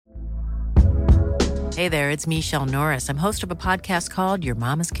Hey there, it's Michelle Norris. I'm host of a podcast called Your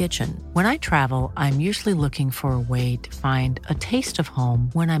Mama's Kitchen. When I travel, I'm usually looking for a way to find a taste of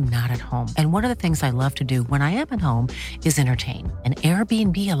home when I'm not at home. And one of the things I love to do when I am at home is entertain. And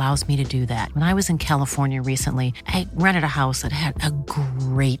Airbnb allows me to do that. When I was in California recently, I rented a house that had a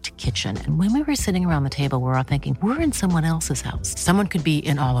great kitchen. And when we were sitting around the table, we were all thinking, we're in someone else's house. Someone could be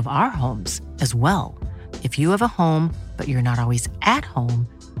in all of our homes as well. If you have a home, but you're not always at home,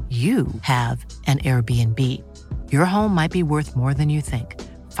 you have an Airbnb. Your home might be worth more than you think.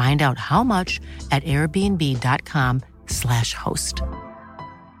 Find out how much at airbnb.com/host.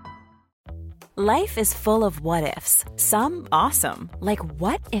 Life is full of what-ifs. Some awesome, like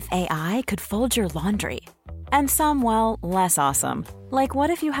what if AI could fold your laundry? And some, well, less awesome, like what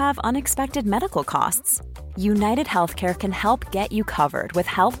if you have unexpected medical costs? United Healthcare can help get you covered with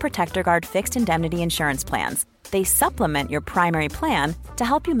Health Protector Guard fixed indemnity insurance plans. They supplement your primary plan to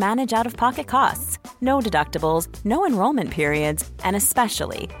help you manage out-of-pocket costs. No deductibles, no enrollment periods, and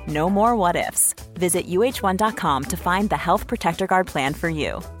especially no more what-ifs. Visit uh1.com to find the Health Protector Guard plan for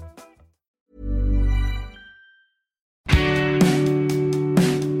you.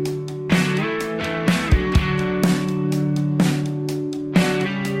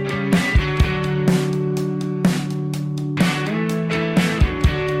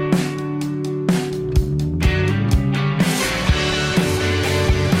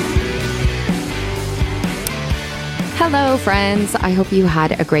 Hello, friends. I hope you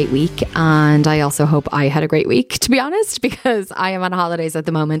had a great week, and I also hope I had a great week, to be honest, because I am on holidays at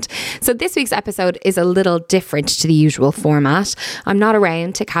the moment. So this week's episode is a little different to the usual format. I'm not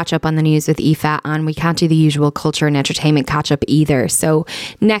around to catch up on the news with Aoife, and we can't do the usual culture and entertainment catch up either. So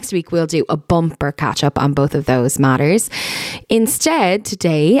next week we'll do a bumper catch up on both of those matters. Instead,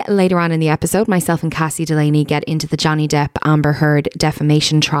 today, later on in the episode, myself and Cassie Delaney get into the Johnny Depp Amber Heard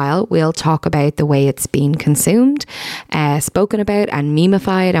defamation trial. We'll talk about the way it's been consumed, spoken about and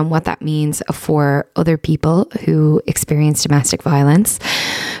memified, and what that means for other people who experience domestic violence.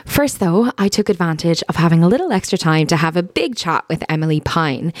 First though, I took advantage of having a little extra time to have a big chat with Emilie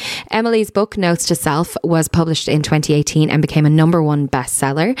Pine. Emilie's book Notes to Self was published in 2018 and became a #1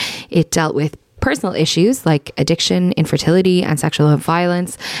 bestseller. It dealt with personal issues like addiction, infertility and sexual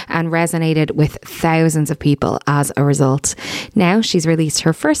violence, and resonated with thousands of people as a result. Now she's released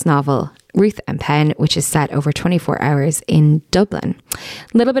her first novel, Ruth and Penn, which is set over 24 hours in Dublin.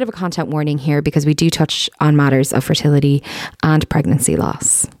 A little bit of a content warning here because we do touch on matters of fertility and pregnancy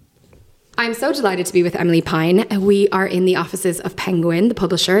loss. I'm so delighted to be with Emilie Pine. We are in the offices of Penguin, the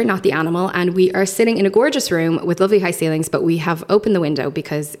publisher, not the animal, and we are sitting in a gorgeous room with lovely high ceilings, but we have opened the window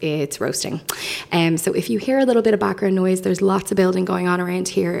because it's roasting. So if you hear a little bit of background noise, there's lots of building going on around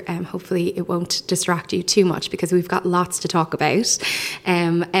here. Hopefully it won't distract you too much because we've got lots to talk about.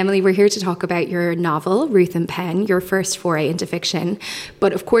 Emilie, we're here to talk about your novel, Ruth and Penn, your first foray into fiction.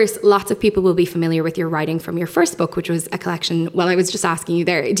 But of course, lots of people will be familiar with your writing from your first book, which was a collection. Well, I was just asking you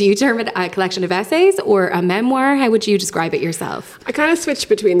there, do you term it a collection of essays or a memoir? How would you describe it yourself? I kind of switch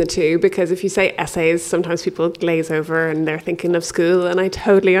between the two because if you say essays, sometimes people glaze over and they're thinking of school, and I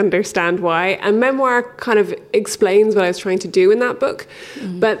totally understand why. A memoir kind of explains what I was trying to do in that book.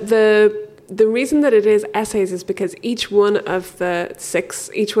 But the reason that it is essays is because each one of the six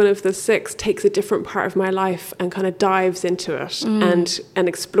takes a different part of my life and kind of dives into it and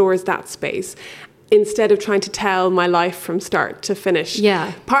explores that space, instead of trying to tell my life from start to finish.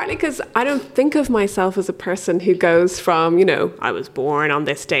 Yeah. Partly because I don't think of myself as a person who goes from, I was born on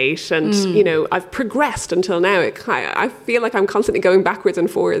this date and, I've progressed until now. I feel like I'm constantly going backwards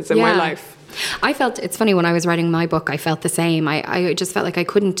and forwards in my life. It's funny, when I was writing my book, I felt the same. I just felt like I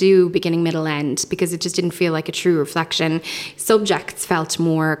couldn't do beginning, middle, end because it just didn't feel like a true reflection. Subjects felt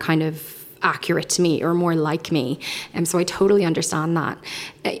more kind of accurate to me or more like me. And so I totally understand that.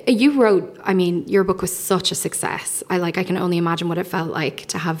 You wrote, your book was such a success. I can only imagine what it felt like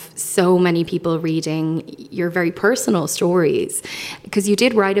to have so many people reading your very personal stories, because you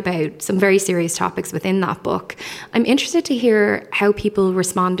did write about some very serious topics within that book. I'm interested to hear how people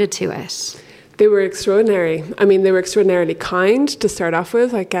responded to it. They were extraordinary. They were extraordinarily kind to start off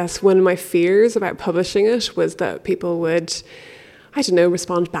with. I guess one of my fears about publishing it was that people would,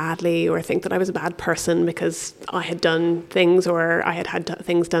 respond badly or think that I was a bad person because I had done things or I had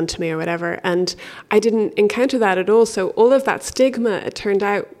things done to me or whatever. And I didn't encounter that at all. So all of that stigma, it turned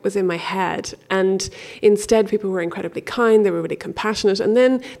out, was in my head. And instead, people were incredibly kind. They were really compassionate. And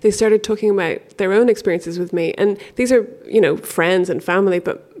then they started talking about their own experiences with me. And these are, friends and family,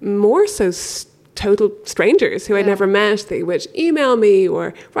 but more so total strangers who I'd never met. They would email me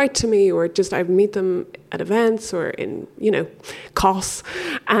or write to me, or just I'd meet them at events or in, COS,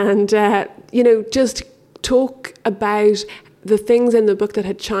 and, just talk about the things in the book that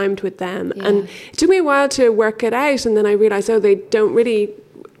had chimed with them. Yeah. And it took me a while to work it out. And then I realized,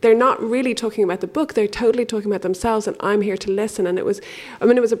 they're not really talking about the book. They're totally talking about themselves, and I'm here to listen. And it was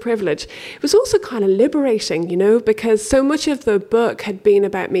a privilege. It was also kind of liberating, because so much of the book had been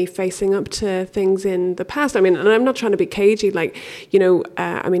about me facing up to things in the past. And I'm not trying to be cagey,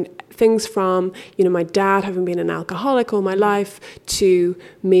 things from, my dad having been an alcoholic all my life, to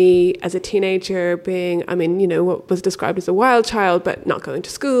me as a teenager being, what was described as a wild child, but not going to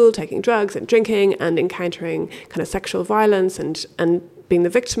school, taking drugs and drinking and encountering kind of sexual violence and being the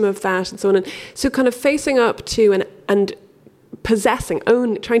victim of that and so on. And so kind of facing up to and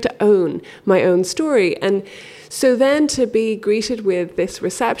trying to own my own story. And so then to be greeted with this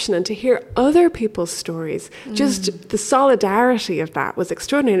reception and to hear other people's stories, just the solidarity of that was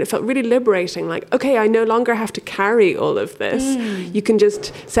extraordinary. And it felt really liberating, like, okay, I no longer have to carry all of this. You can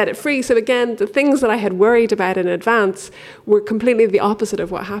just set it free. So again, the things that I had worried about in advance were completely the opposite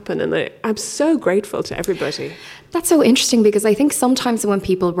of what happened. And I'm so grateful to everybody. That's so interesting, because I think sometimes when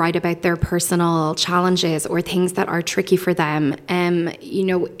people write about their personal challenges or things that are tricky for them,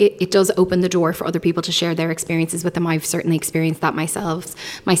 it does open the door for other people to share their experiences with them. I've certainly experienced that myself.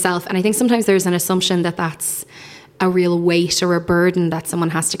 And I think sometimes there's an assumption that that's a real weight or a burden that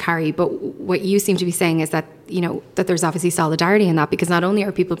someone has to carry. But what you seem to be saying is that, that there's obviously solidarity in that, because not only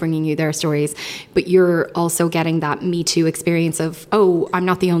are people bringing you their stories, but you're also getting that Me Too experience of, oh, I'm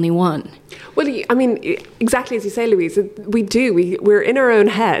not the only one. Well, exactly as you say, Louise, we're in our own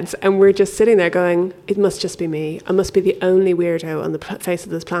heads, and we're just sitting there going, it must just be me. I must be the only weirdo on the face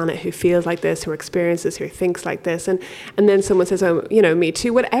of this planet who feels like this, who experiences, who thinks like this. And then someone says, oh, me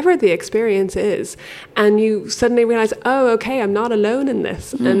too, whatever the experience is. And you suddenly realize, oh, okay, I'm not alone in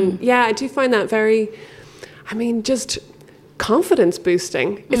this. And yeah, I do find that very, just confidence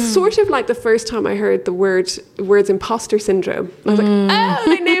boosting. It's sort of like the first time I heard the words imposter syndrome. I was like, oh,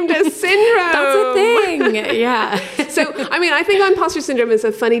 they named it syndrome. That's a thing. Yeah. So, I think imposter syndrome is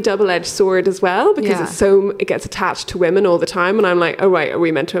a funny double-edged sword as well, because it gets attached to women all the time. And I'm like, oh, right, are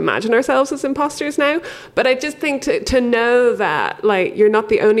we meant to imagine ourselves as imposters now? But I just think to know that, like, you're not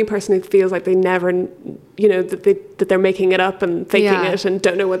the only person who feels like they never, that they're making it up and faking it and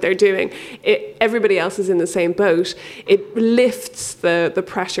don't know what they're doing. Everybody else is in the same boat. It lifts the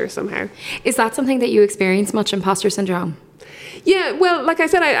pressure somehow. Is that something that you experience much, imposter syndrome? Yeah, well, like I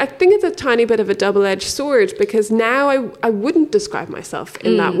said, I think it's a tiny bit of a double-edged sword, because now I wouldn't describe myself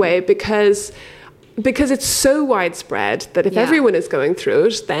in that way, because it's so widespread that if everyone is going through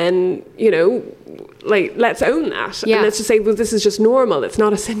it, then, let's own that. Yeah. And let's just say, well, this is just normal. It's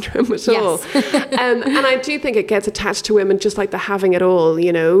not a syndrome at all. And I do think it gets attached to women, just like the having it all,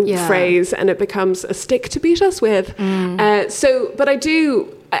 phrase, and it becomes a stick to beat us with. But I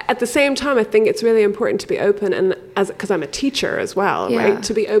do, at the same time, I think it's really important to be open, and because I'm a teacher as well, right?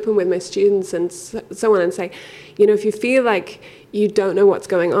 To be open with my students and so on, and say, if you feel like you don't know what's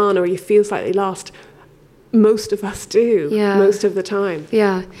going on, or you feel slightly lost, most of us do, most of the time.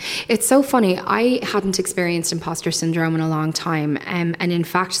 Yeah. It's so funny. I hadn't experienced imposter syndrome in a long time. And in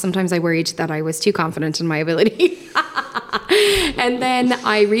fact, sometimes I worried that I was too confident in my ability. And then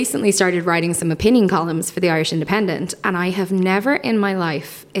I recently started writing some opinion columns for the Irish Independent, and I have never in my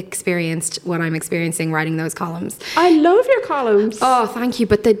life experienced what I'm experiencing writing those columns. I love your columns. Oh, thank you.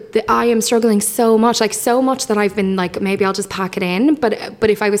 But I am struggling so much that I've been like, maybe I'll just pack it in. But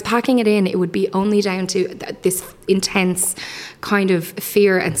if I was packing it in, it would be only down to this intense kind of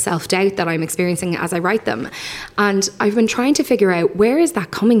fear and self-doubt that I'm experiencing as I write them. And I've been trying to figure out, where is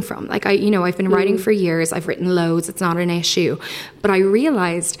that coming from? Like, I've been writing for years. I've written loads. It's not an issue. But I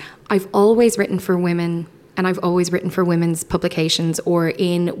realized I've always written for women, and I've always written for women's publications, or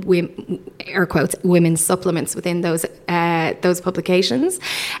in air quotes, women's supplements within those publications.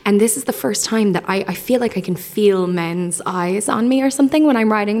 And this is the first time that I feel like I can feel men's eyes on me or something when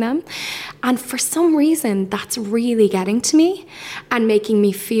I'm writing them. And for some reason, that's really getting to me and making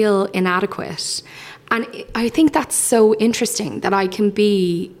me feel inadequate. And I think that's so interesting, that I can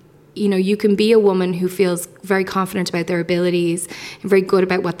be, you can be a woman who feels very confident about their abilities and very good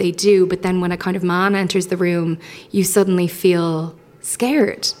about what they do, but then when a kind of man enters the room, you suddenly feel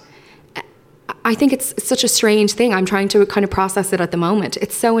scared. I think it's such a strange thing. I'm trying to kind of process it at the moment.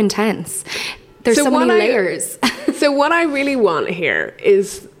 It's so intense. There's so many layers. So what I really want here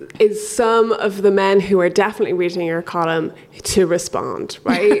is some of the men who are definitely reading your column to respond,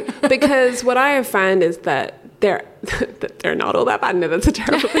 right? Because what I have found is that they're not all that bad. No, that's a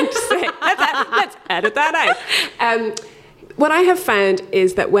terrible thing to say. Let's edit that out. What I have found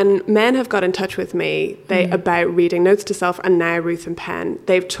is that when men have got in touch with me about reading Notes to Self and now Ruth and Penn,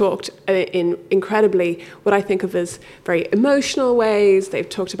 they've talked in incredibly what I think of as very emotional ways. They've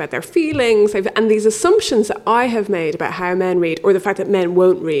talked about their feelings and these assumptions that I have made about how men read, or the fact that men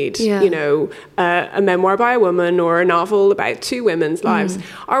won't read, a memoir by a woman or a novel about two women's lives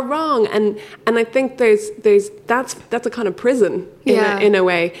are wrong. And I think that's a kind of prison in a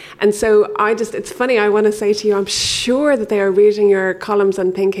way. And so it's funny, I want to say to you, I'm sure that they are reading your columns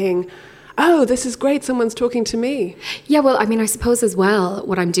and thinking, oh, this is great, someone's talking to me. Yeah, well, I mean, I suppose as well,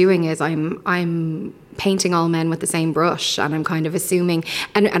 what I'm doing is I'm painting all men with the same brush, and I'm kind of assuming,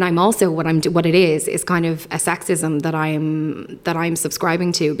 and I'm also what it is kind of a sexism that I'm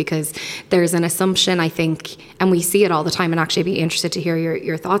subscribing to, because there's an assumption, I think, and we see it all the time, and actually I'd be interested to hear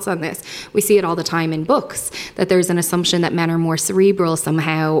your thoughts on this. We see it all the time in books, that there's an assumption that men are more cerebral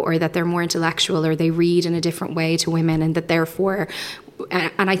somehow, or that they're more intellectual, or they read in a different way to women, and that therefore,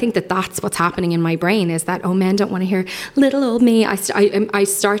 and I think that that's what's happening in my brain, is that, oh, men don't want to hear little old me. I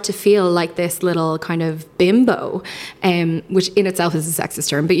start to feel like this little kind of bimbo, which in itself is a sexist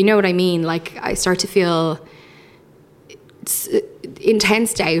term, but you know what I mean? Like, I start to feel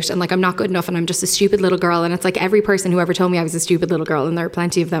intense doubt and like I'm not good enough and I'm just a stupid little girl, and it's like every person who ever told me I was a stupid little girl, and there are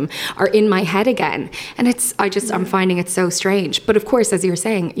plenty of them, are in my head again, and I'm finding it so strange. But of course, as you're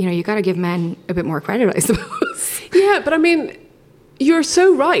saying, you got to give men a bit more credit, I suppose. Yeah, but I mean, you're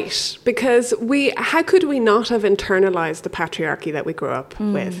so right, because how could we not have internalized the patriarchy that we grew up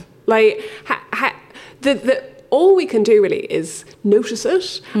with? Like, all we can do really is notice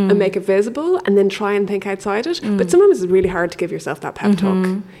it and make it visible, and then try and think outside it. But sometimes it's really hard to give yourself that pep talk,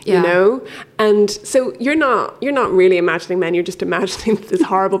 you know? And so you're not really imagining men, you're just imagining this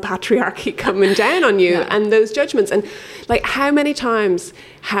horrible patriarchy coming down on you and those judgments. And like, how many times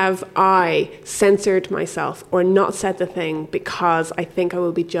have I censored myself or not said the thing because I think I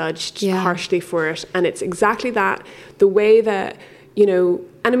will be judged harshly for it? And it's exactly that, the way that,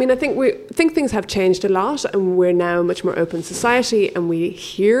 and I mean, I think things have changed a lot, and we're now a much more open society, and we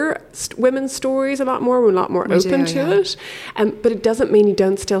hear women's stories a lot more. We're a lot more open to it. But it doesn't mean you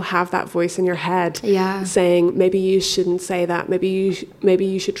don't still have that voice in your head saying, maybe you shouldn't say that. Maybe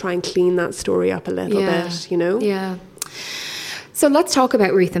you should try and clean that story up a little bit, Yeah. So let's talk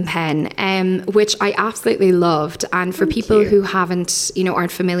about Ruth and Penn, which I absolutely loved. And for people who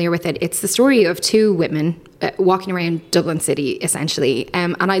aren't familiar with it, it's the story of two women walking around Dublin City, essentially.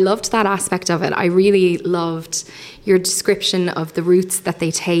 And I loved that aspect of it. I really loved your description of the routes that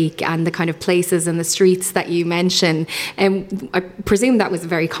they take and the kind of places and the streets that you mention. And I presume that was a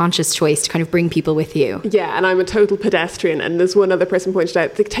very conscious choice to kind of bring people with you. Yeah, and I'm a total pedestrian. And as one other person pointed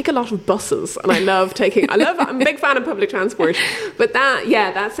out, they take a lot of buses. And I'm a big fan of public transport. But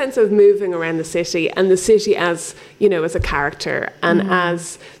that sense of moving around the city, and the city as, as a character, and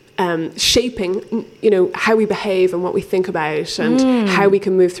as shaping, how we behave and what we think about, and how we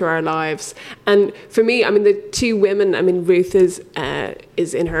can move through our lives. And for me, I mean, the two women, I mean, Ruth is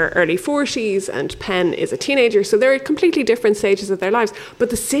in her early 40s and Penn is a teenager, so they're at completely different stages of their lives. But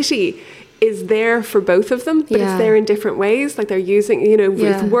the city is there for both of them, but it's there in different ways. Like, they're using,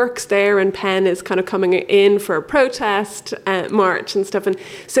 Ruth works there, and Penn is kind of coming in for a protest march and stuff. And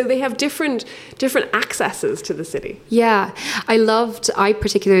so they have different accesses to the city. Yeah, I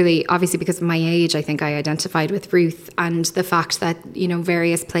particularly, obviously because of my age, I think I identified with Ruth, and the fact that,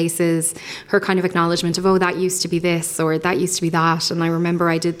 various places, her kind of acknowledgement of, oh, that used to be this, or that used to be that, and I remember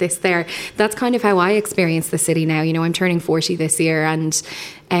I did this there. That's kind of how I experience the city now. I'm turning 40 this year, and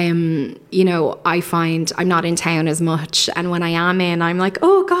I find I'm not in town as much, and when I am in, I'm like,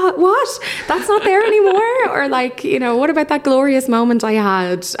 oh God, what? That's not there anymore. Or like, what about that glorious moment I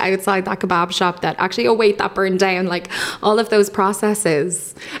had outside that kebab shop that actually, oh wait, that burned down. Like, all of those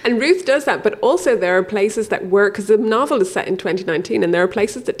processes. And Ruth does that, but also there are places that were, because the novel is set in 2019, and there are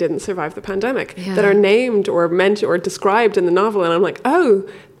places that didn't survive the pandemic that are named or meant or described in the novel, and I'm like, oh,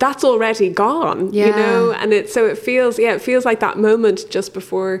 that's already gone, and it feels like that moment just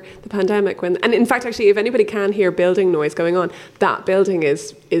before the pandemic, and in fact, actually, if anybody can hear building noise going on, that building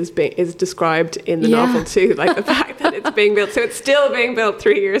is described in the novel too, like the fact that it's being built, so it's still being built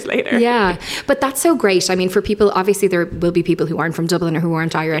 3 years later. Yeah, but that's so great. I mean, for people, obviously there will be people who aren't from Dublin or who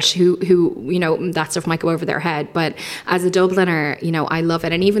aren't Irish who that stuff might go over their head, but as a Dubliner, I love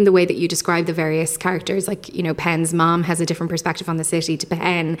it. And even the way that you describe the various characters, like, Penn's mom has a different perspective on the city to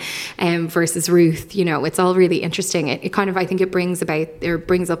Penn versus Ruth, it's all really interesting. It kind of, I think it brings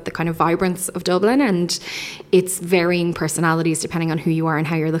up the kind of vibrance of Dublin and its varying personalities depending on who you are and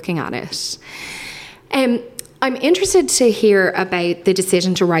how you're looking at it. I'm interested to hear about the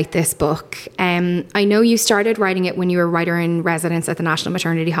decision to write this book. I know you started writing it when you were writer in residence at the National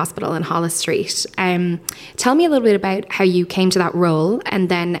Maternity Hospital in Holles Street. Tell me a little bit about how you came to that role and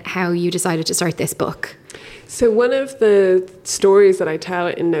then how you decided to start this book. So one of the stories that I tell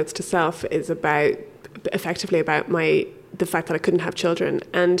in Notes to Self is effectively about the fact that I couldn't have children,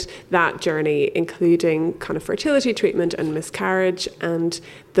 and that journey, including kind of fertility treatment and miscarriage and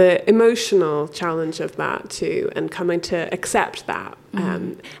the emotional challenge of that too, and coming to accept that.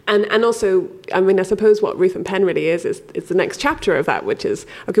 And also, I mean, I suppose what Ruth and Penn really is the next chapter of that, which is,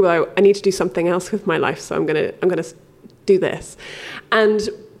 okay, well, I need to do something else with my life, so I'm gonna do this. And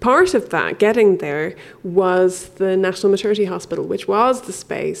part of that, getting there, was the National Maternity Hospital, which was the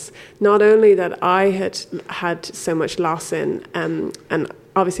space, not only that I had so much loss in, and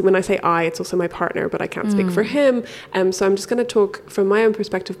obviously when I say I, it's also my partner, but I can't speak for him, so I'm just going to talk from my own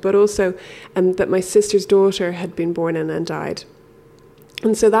perspective, but also that my sister's daughter had been born in and died.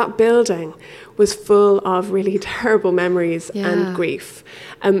 And so that building was full of really terrible memories and grief.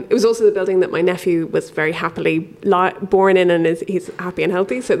 It was also the building that my nephew was very happily born in, and he's happy and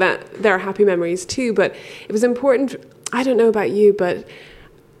healthy. So that there are happy memories too. But it was important. I don't know about you, but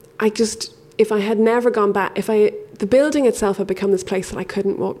if I had never gone back, the building itself had become this place that I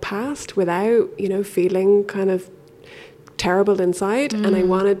couldn't walk past without, feeling kind of terrible inside, and I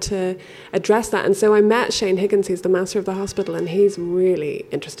wanted to address that. And so I met Shane Higgins, who's the master of the hospital, and he's really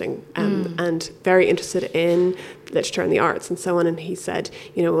interesting and very interested in literature and the arts and so on. And he said,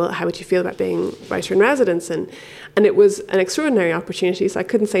 well, how would you feel about being writer in residence? And it was an extraordinary opportunity, so I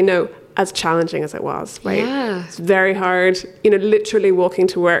couldn't say no, as challenging as it was, right? Yeah. It's very hard, literally walking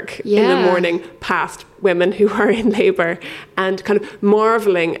to work in the morning past women who are in labour and kind of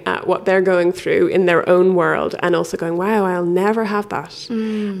marvelling at what they're going through in their own world, and also going, wow, I'll never have that.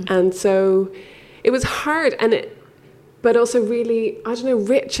 And so it was hard, but also really,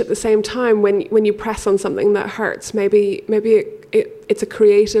 rich at the same time when you press on something that hurts. Maybe it's a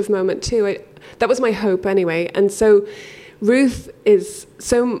creative moment too. That was my hope anyway. And so Ruth is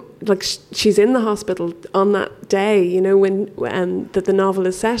so, she's in the hospital on that day, when that the novel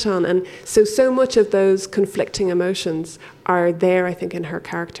is set on. And so much of those conflicting emotions are there, I think, in her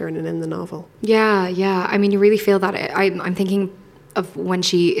character and in the novel. Yeah. I mean, you really feel that. I'm thinking of when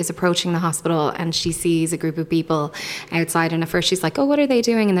she is approaching the hospital and she sees a group of people outside, and at first she's like, oh, what are they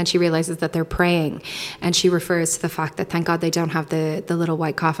doing? And then she realizes that they're praying, and she refers to the fact that thank God they don't have the little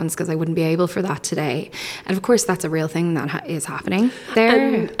white coffins, because I wouldn't be able for that today. And of course that's a real thing that is happening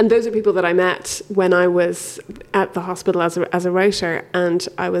there. And those are people that I met when I was at the hospital as a writer, and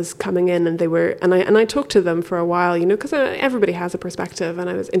I was coming in, and they were, and I talked to them for a while, because everybody has a perspective, and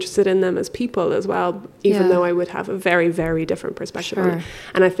I was interested in them as people as well, even though I would have a very, very different perspective. Sure.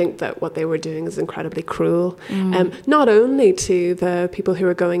 And I think that what they were doing is incredibly cruel, not only to the people who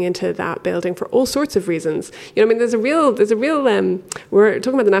are going into that building for all sorts of reasons. There's a real. We're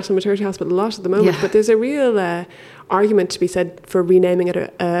talking about the National Maternity Hospital a lot at the moment, but there's a real argument to be said for renaming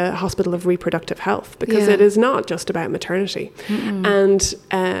it a hospital of reproductive health, because it is not just about maternity, and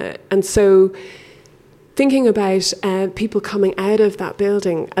so. Thinking about people coming out of that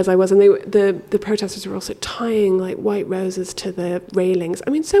building as I was, and the protesters were also tying white roses to the railings.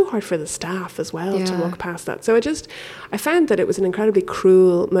 So hard for the staff as well to walk past that. So I found that it was an incredibly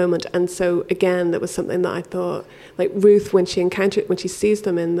cruel moment. And so again, that was something that I thought, Ruth, when she sees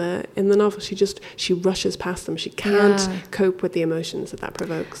them in the novel, she rushes past them. She can't cope with the emotions that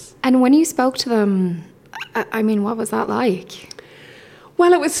provokes. And when you spoke to them, what was that like?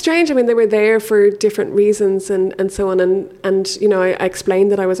 Well, it was strange. They were there for different reasons and so on. And I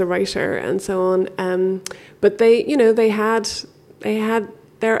explained that I was a writer and so on. But they had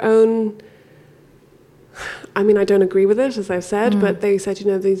their own. I don't agree with it, as I've said, but they said,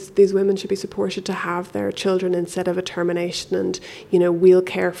 these women should be supported to have their children instead of a termination, and, we'll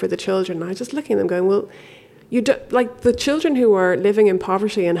care for the children. And I was just looking at them going, well, you do, the children who are living in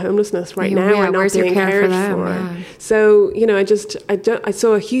poverty and homelessness right now are not being cared for. Yeah. So, I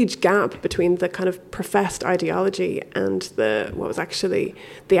saw a huge gap between the kind of professed ideology and what was actually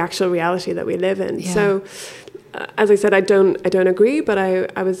the actual reality that we live in. Yeah. So, as I said, I don't agree, but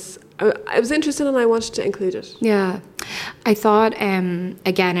I was interested, and I wanted to include it. Yeah. I thought,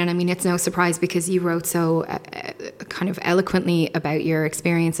 again, and it's no surprise because you wrote so kind of eloquently about your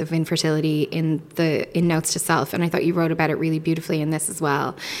experience of infertility in Notes to Self, and I thought you wrote about it really beautifully in this as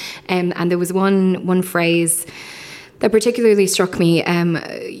well. And there was one phrase that particularly struck me,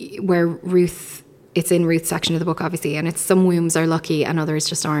 where Ruth, it's in Ruth's section of the book, obviously, and it's some wombs are lucky and others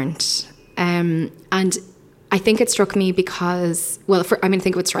just aren't. And I think it struck me because, well, I think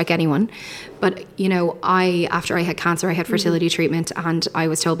it would strike anyone. But, you know, after I had cancer, I had fertility treatment, and I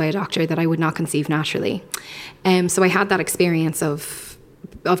was told by a doctor that I would not conceive naturally. So I had that experience of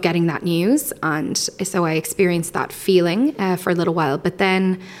getting that news. And so I experienced that feeling for a little while. But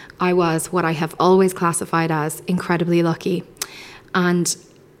then I was what I have always classified as incredibly lucky. And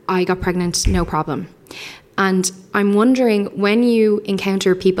I got pregnant, no problem. And I'm wondering, when you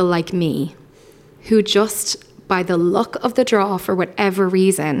encounter people like me, who just by the luck of the draw, for whatever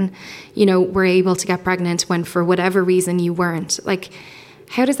reason, you know, were able to get pregnant when for whatever reason you weren't. Like,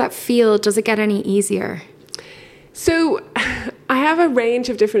 how does that feel? Does it get any easier? So I have a range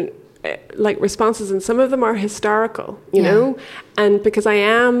of different responses, and some of them are historical, you know, and because I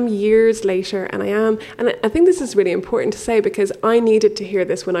am years later, and I think this is really important to say, because I needed to hear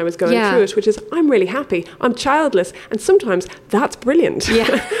this when I was going through it, which is, I'm really happy, I'm childless, and sometimes that's brilliant,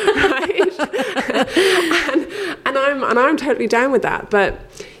 right? and I'm totally down with that. But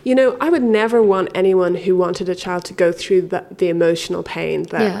you know, I would never want anyone who wanted a child to go through the emotional pain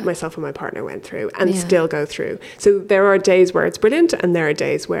that myself and my partner went through, and still go through. So there are days where it's brilliant, and there are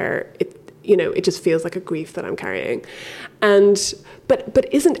days where it just feels like a grief that I'm carrying.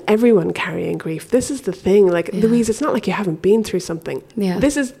 But isn't everyone carrying grief? This is the thing. Like, Louise, it's not like you haven't been through something. Yeah.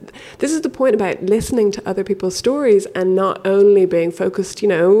 This is the point about listening to other people's stories and not only being focused, you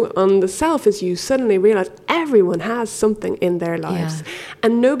know, on the self, is you suddenly realize everyone has something in their lives,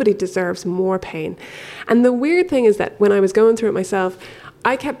 and nobody deserves more pain. And the weird thing is that when I was going through it myself,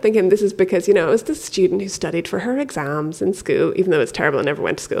 I kept thinking this is because, you know, I was the student who studied for her exams in school, even though it's terrible, I never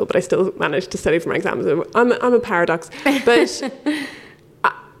went to school, but I still managed to study for my exams. I'm a paradox. But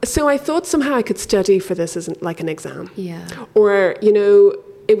so I thought somehow I could study for this as like an exam. Yeah. Or, you know,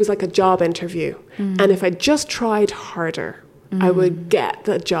 it was like a job interview. And if I just tried harder, I would get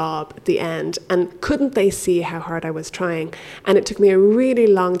the job at the end. And couldn't they see how hard I was trying? And it took me a really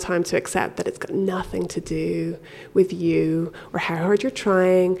long time to accept that it's got nothing to do with you or how hard you're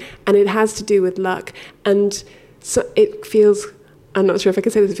trying. And it has to do with luck. And so it feels, I'm not sure if I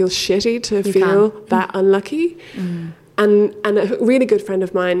can say this, it feels shitty to feel that unlucky. And a really good friend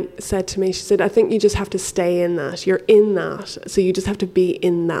of mine said to me, she said, I think you just have to stay in that. You're in that. So you just have to be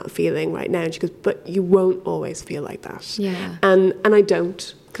in that feeling right now. And she goes, but you won't always feel like that. Yeah. And I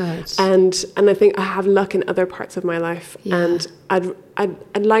don't. Good. And I think I have luck in other parts of my life. Yeah. And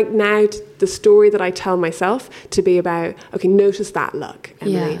I'd like now the story that I tell myself to be about, okay, notice that luck,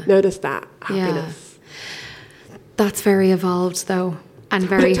 Emily. Yeah. Notice that happiness. Yeah. That's very evolved, though, and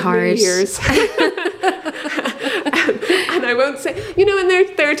very hard. Years. And I won't say, you know, and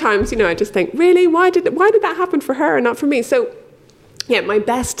there are times, you know, I just think, really, why did that happen for her and not for me? So, yeah, my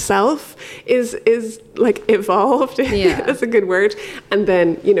best self is like evolved. Yeah. That's a good word. And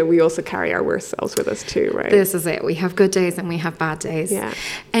then, you know, we also carry our worst selves with us too, right? This is it. We have good days and we have bad days. Yeah.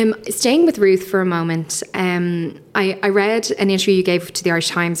 Staying with Ruth for a moment, I read an interview you gave to the Irish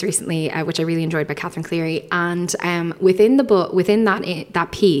Times recently, which I really enjoyed, by Catherine Cleary. And within the book, within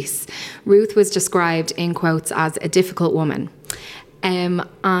that piece, Ruth was described in quotes as a difficult woman. And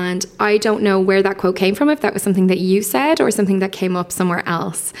I don't know where that quote came from, if that was something that you said or something that came up somewhere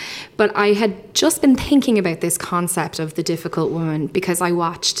else. But I had just been thinking about this concept of the difficult woman because I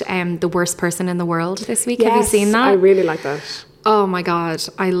watched The Worst Person in the World this week. Yes, have you seen that? I really like that. Oh my God,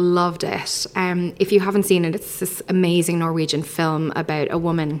 I loved it. If you haven't seen it, it's this amazing Norwegian film about a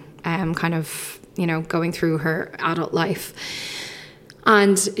woman kind of, you know, going through her adult life.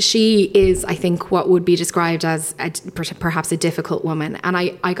 And she is, I think, what would be described as perhaps a difficult woman. And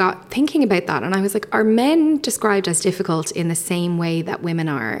I got thinking about that, and I was like, are men described as difficult in the same way that women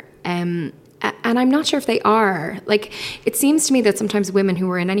are? And I'm not sure if they are. Like, it seems to me that sometimes women who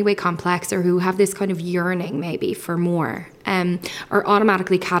are in any way complex or who have this kind of yearning maybe for more are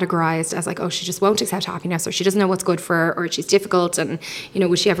automatically categorized as like, oh, she just won't accept happiness, or she doesn't know what's good for her, or she's difficult, and, you know,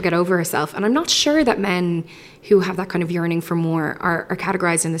 will she ever get over herself? And I'm not sure that men who have that kind of yearning for more are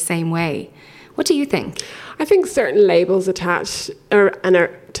categorized in the same way. What do you think? I think certain labels attach are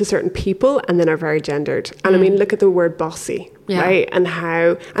to certain people and then are very gendered. And I mean, look at the word bossy, right? And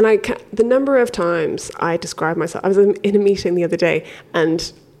how, and the number of times I describe myself, I was in a meeting the other day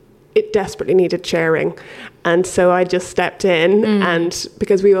and it desperately needed chairing. And so I just stepped in and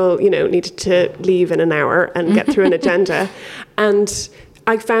because we all, you know, needed to leave in an hour and get through an agenda. And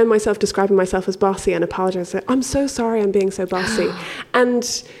I found myself describing myself as bossy and apologized. I'm so sorry I'm being so bossy. And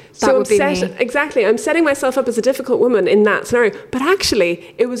so I'm setting myself up as a difficult woman in that scenario. But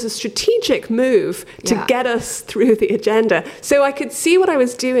actually, it was a strategic move to get us through the agenda. So I could see what I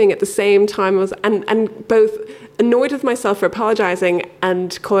was doing at the same time and both annoyed with myself for apologizing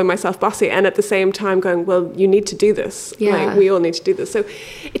and calling myself bossy, and at the same time going, well, you need to do this. Yeah. Like, we all need to do this. So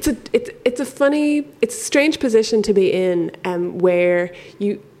it's a strange position to be in, where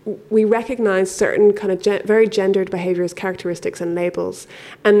we recognize certain kind of very gendered behaviors, characteristics, and labels.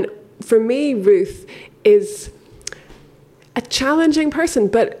 And for me, Ruth is a challenging person,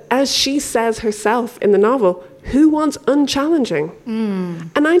 but as she says herself in the novel, who wants unchallenging?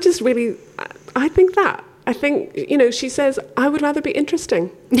 And I think, you know, she says, I would rather be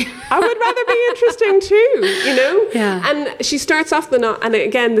interesting. I would rather be interesting too, you know? Yeah. And she starts off and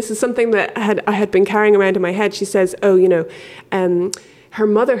again, this is something that I had been carrying around in my head. She says, oh, you know, her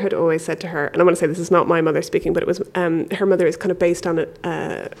mother had always said to her, and I want to say this is not my mother speaking, but it was her mother is kind of based on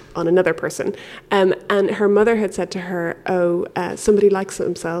another person, and her mother had said to her, "Oh, somebody likes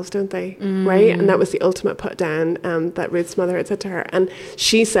themselves, don't they?" Right, and that was the ultimate put down that Ruth's mother had said to her, and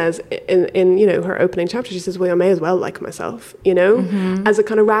she says in you know, her opening chapter, she says, "Well, I may as well like myself," you know, as a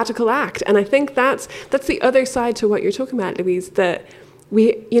kind of radical act, and I think that's the other side to what you're talking about, Louise, that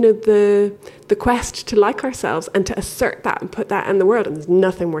we, you know, the quest to like ourselves and to assert that and put that in the world. And there's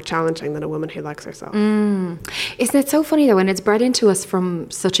nothing more challenging than a woman who likes herself. Isn't it so funny though, when it's bred into us from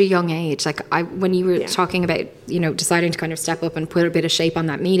such a young age? Like when you were talking about, you know, deciding to kind of step up and put a bit of shape on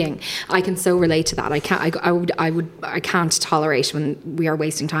that meeting, I can so relate to that. I can't tolerate when we are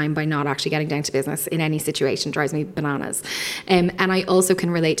wasting time by not actually getting down to business in any situation. It drives me bananas. And I also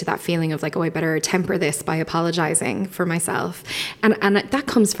can relate to that feeling of like, oh, I better temper this by apologizing for myself. And that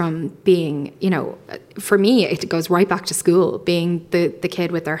comes from being, you know, for me, it goes right back to school, being the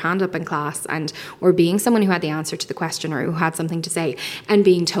kid with their hand up in class, or being someone who had the answer to the question or who had something to say, and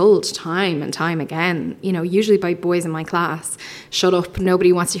being told time and time again, you know, usually by boys in my class, shut up,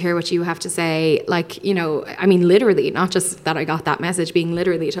 nobody wants to hear what you have to say. Like, you know, I mean, literally, not just that I got that message, being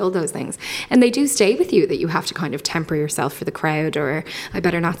literally told those things. And they do stay with you, that you have to kind of temper yourself for the crowd, or I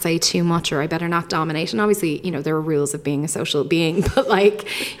better not say too much, or I better not dominate. And obviously, you know, there are rules of being a social being, but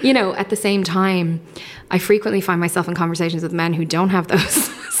like, you know, at the same time, I frequently find myself in conversations with men who don't have those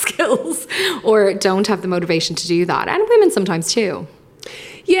skills or don't have the motivation to do that. And women sometimes too.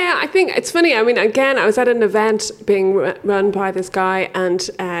 Yeah, I think it's funny. I mean, again, I was at an event being run by this guy, and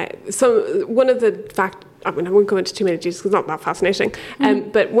one of the I mean, I won't go into too many details because it's not that fascinating.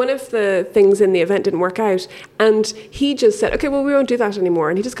 But one of the things in the event didn't work out, and he just said, "Okay, well, we won't do that anymore."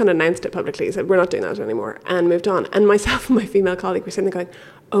 And he just kind of announced it publicly. He said, "We're not doing that anymore," and moved on. And myself and my female colleague were sitting there going,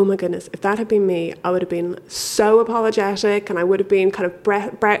 oh my goodness, if that had been me, I would have been so apologetic, and I would have been kind of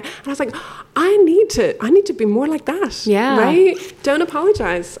and I was like, I need to be more like that. Yeah. Right? Don't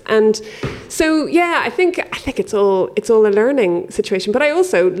apologize. And so yeah, I think it's all a learning situation. But I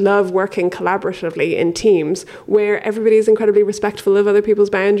also love working collaboratively in teams where everybody is incredibly respectful of other people's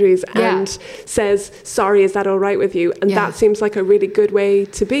boundaries and says, sorry, is that all right with you? And that seems like a really good way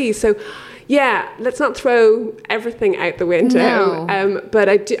to be. So yeah, let's not throw everything out the window. No. But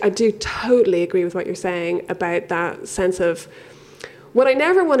I do totally agree with what you're saying about that sense of what I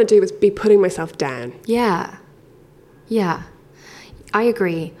never want to do is be putting myself down. Yeah. Yeah. I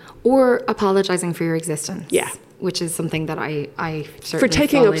agree. Or apologizing for your existence. Yeah. Which is something that I certainly for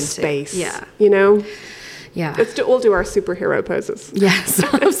taking fall up into. Space. Yeah. You know? Yeah. Let's all do our superhero poses. Yes,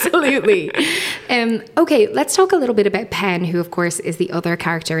 absolutely. Okay, let's talk a little bit about Pen, who, of course, is the other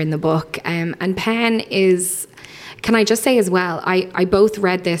character in the book. And Pen is... Can I just say as well, I both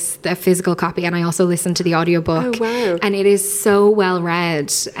read the physical copy, and I also listened to the audiobook. Oh, wow. And it is so well read.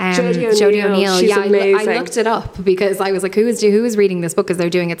 Jodie O'Neill. She's amazing. I looked it up because I was like, who is reading this book, because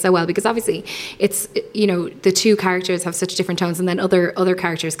they're doing it so well? Because obviously it's, you know, the two characters have such different tones, and then other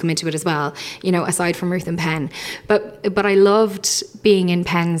characters come into it as well, you know, aside from Ruth and Pen. But I loved being in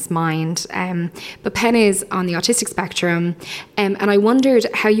Pen's mind. But Pen is on the autistic spectrum. And I wondered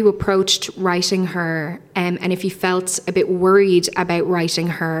how you approached writing her, and if you felt a bit worried about writing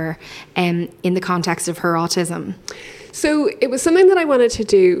her in the context of her autism. So it was something that I wanted to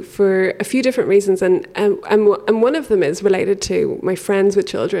do for a few different reasons, and one of them is related to my friends with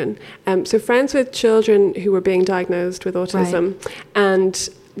children. So friends with children who were being diagnosed with autism, right. And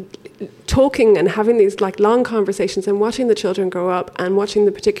talking and having these like long conversations and watching the children grow up and watching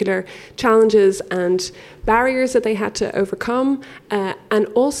the particular challenges and barriers that they had to overcome, and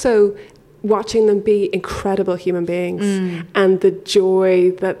also watching them be incredible human beings and the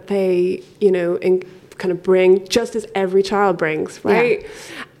joy that they, you know, kind of bring, just as every child brings, right?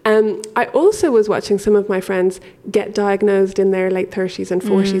 Yeah. I also was watching some of my friends get diagnosed in their late 30s and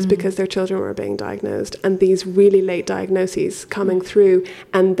 40s because their children were being diagnosed, and these really late diagnoses coming through,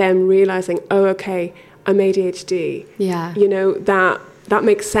 and them realizing, oh, okay, I'm ADHD. Yeah. You know, that that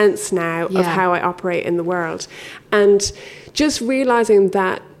makes sense now of how I operate in the world. And just realizing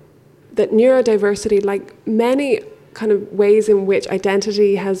that neurodiversity, like many kind of ways in which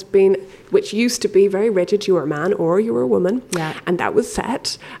identity has been, which used to be very rigid, you were a man or you were a woman, and that was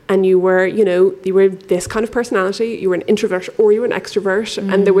set, and you were this kind of personality, you were an introvert or you were an extrovert,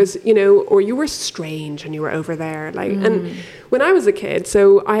 and there was, or you were strange and you were over there, like, and when I was a kid,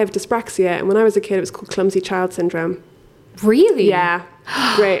 so I have dyspraxia, and when I was a kid it was called clumsy child syndrome. Really? Yeah.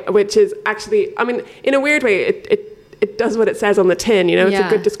 Great. Which is actually, I mean, in a weird way, it does what it says on the tin, it's a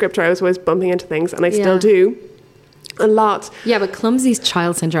good descriptor. I was always bumping into things, and I still do a lot. Yeah, but clumsy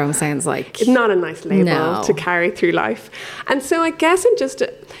child syndrome sounds like... It's not a nice label to carry through life. And so I guess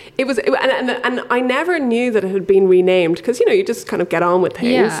and I never knew that it had been renamed, because, you just kind of get on with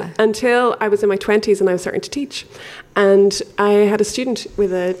things until I was in my 20s and I was starting to teach. And I had a student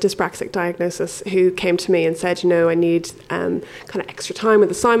with a dyspraxic diagnosis who came to me and said, I need kind of extra time with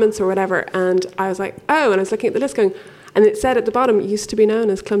assignments or whatever. And I was like, oh, and I was looking at the list going, and it said at the bottom, used to be known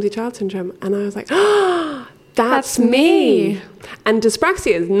as clumsy child syndrome. And I was like, oh, that's me. And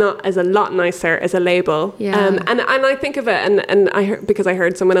dyspraxia is a lot nicer as a label. And I think of it, and I heard, because I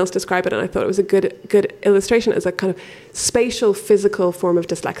heard someone else describe it, and I thought it was a good illustration as a kind of spatial physical form of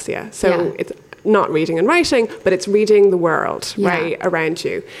dyslexia. So it's not reading and writing, but it's reading the world right around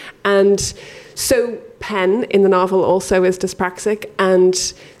you. And so Penn in the novel also is dyspraxic, and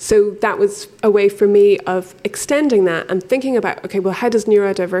so that was a way for me of extending that and thinking about, okay, well, how does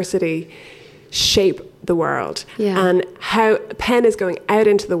neurodiversity shape the world, and how Penn is going out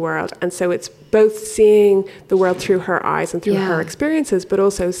into the world, and so it's both seeing the world through her eyes and through her experiences, but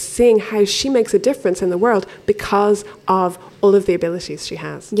also seeing how she makes a difference in the world because of all of the abilities she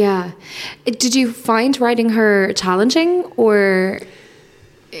has. Did you find writing her challenging, or...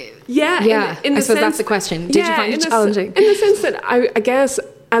 In I suppose that's the question. Did you find it challenging? In the sense that I guess,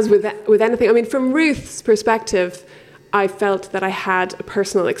 as with anything, I mean, from Ruth's perspective, I felt that I had a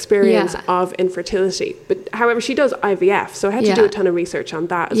personal experience of infertility. But however, she does IVF, so I had to do a ton of research on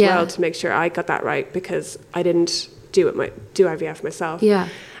that as well to make sure I got that right, because I didn't do IVF myself.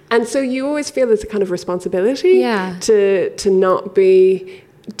 And so you always feel there's a kind of responsibility to not be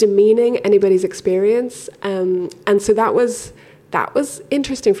demeaning anybody's experience. And so that was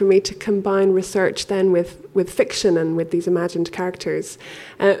interesting for me to combine research then with fiction and with these imagined characters.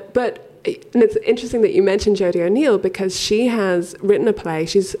 And it's interesting that you mentioned Jodie O'Neill, because she has written a play.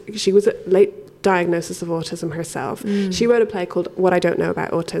 She was a late diagnosis of autism herself. She wrote a play called What I Don't Know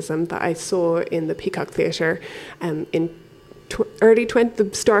About Autism that I saw in the Peacock Theatre in the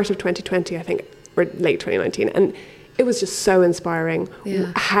start of 2020, I think, or late 2019. And it was just so inspiring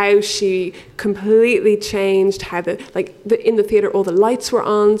how she completely changed how in the theatre all the lights were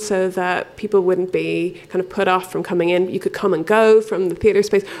on so that people wouldn't be kind of put off from coming in. You could come and go from the theatre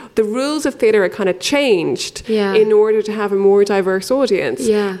space. The rules of theatre are kind of changed in order to have a more diverse audience.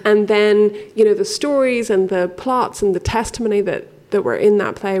 And then, the stories and the plots and the testimony that were in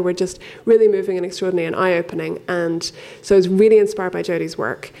that play were just really moving and extraordinary and eye-opening. And so I was really inspired by Jodie's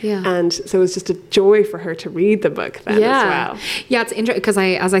work. And so it was just a joy for her to read the book then as well. Yeah, it's interesting because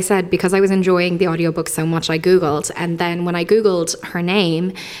as I said, because I was enjoying the audiobook so much, I Googled. And then when I Googled her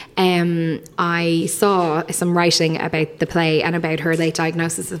name, I saw some writing about the play and about her late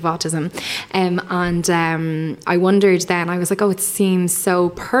diagnosis of autism. And I wondered then, I was like, oh, it seems so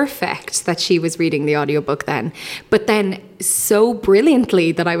perfect that she was reading the audiobook then. But then so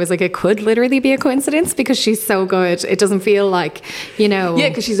brilliantly that I was like, it could literally be a coincidence because she's so good. It doesn't feel like, Yeah,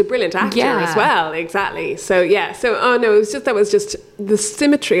 because she's a brilliant actor as well. Exactly. So, it was just the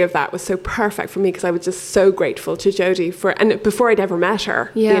symmetry of that was so perfect for me, because I was just so grateful to Jodie and before I'd ever met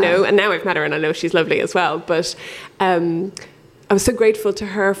her, and now I've met her and I know she's lovely as well. But, I was so grateful to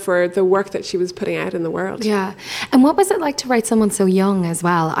her for the work that she was putting out in the world. Yeah. And what was it like to write someone so young as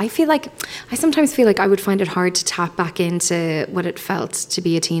well? I sometimes feel like I would find it hard to tap back into what it felt to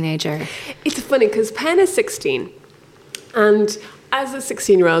be a teenager. It's funny because Penn is 16, and as a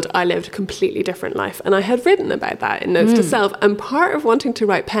 16-year-old, I lived a completely different life, and I had written about that in Notes to Self. And part of wanting to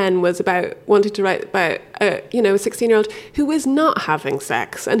write Penn was about wanting to write about a 16-year-old who is not having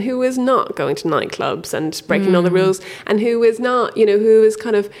sex and who is not going to nightclubs and breaking all the rules, and who is not, who is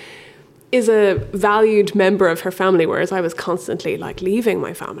kind of is a valued member of her family, whereas I was constantly like leaving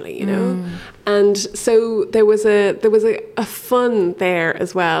my family, And so there was a fun there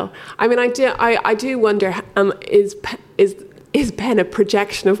as well. I mean, I do wonder, is is pen a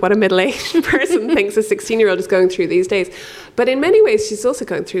projection of what a middle-aged person thinks a 16-year-old is going through these days? But in many ways, she's also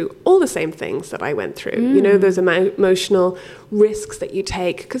going through all the same things that I went through. You know, those emotional risks that you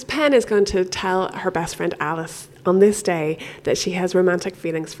take. Because Pen is going to tell her best friend Alice on this day that she has romantic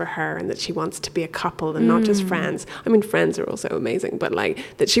feelings for her and that she wants to be a couple and not just friends. I mean, friends are also amazing, but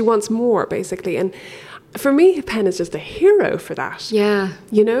like that she wants more, basically. And for me, Pen is just a hero for that. Yeah.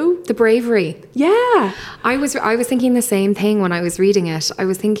 You know? The bravery. Yeah. I was thinking the same thing when I was reading it. I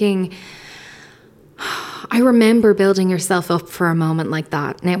was thinking, I remember building yourself up for a moment like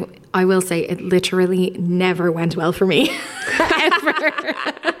that. Now, I will say it literally never went well for me. Ever.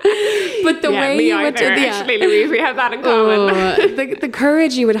 But the way you would... Actually, Louise, we have that in common. The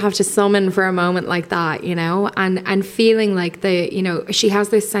courage you would have to summon for a moment like that, you know, and feeling like she has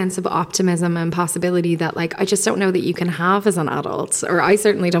this sense of optimism and possibility that, like, I just don't know that you can have as an adult, or I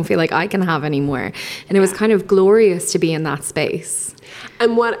certainly don't feel like I can have anymore. And it was kind of glorious to be in that space.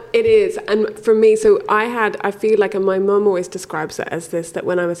 And what it is, and for me, so I feel like, and my mum always describes it as this, that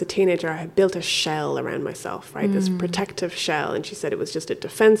when I was a teenager, I had built a shell around myself, right? This protective shell. And she said it was just a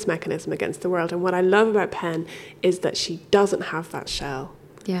defense mechanism against the world. And what I love about Pen is that she doesn't have that shell.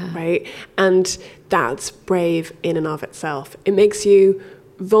 Yeah. Right? And that's brave in and of itself. It makes you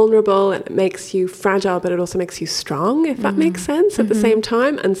vulnerable and it makes you fragile, but it also makes you strong, if that makes sense, at the same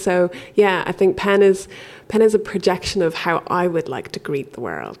time. And so, yeah, I think Pen is a projection of how I would like to greet the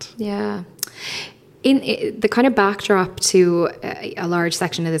world. Yeah. In the kind of backdrop to a large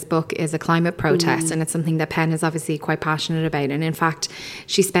section of this book is a climate protest, and it's something that Pen is obviously quite passionate about. And in fact,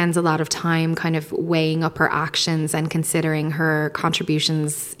 she spends a lot of time kind of weighing up her actions and considering her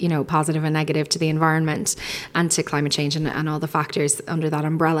contributions, you know, positive and negative, to the environment and to climate change and all the factors under that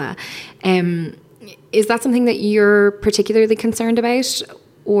umbrella. Is that something that you're particularly concerned about?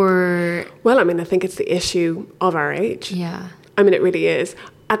 Or... Well, I mean, I think it's the issue of our age. Yeah. I mean, it really is.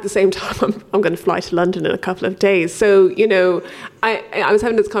 At the same time, I'm going to fly to London in a couple of days. So, you know, I was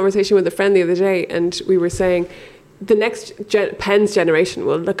having this conversation with a friend the other day, and we were saying the next Pen's generation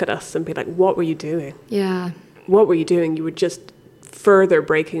will look at us and be like, what were you doing? Yeah. What were you doing? You were just further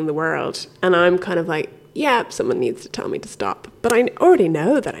breaking the world. And I'm kind of like, yeah, someone needs to tell me to stop. But I already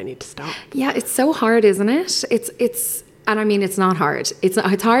know that I need to stop. Yeah, it's so hard, isn't it? And I mean, it's not hard. It's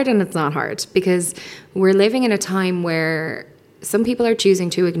hard and it's not hard, because we're living in a time where some people are choosing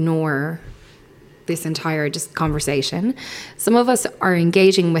to ignore this entire just conversation. Some of us are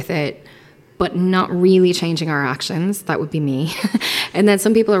engaging with it, but not really changing our actions. That would be me. And then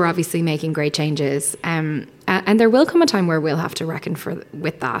some people are obviously making great changes. And there will come a time where we'll have to reckon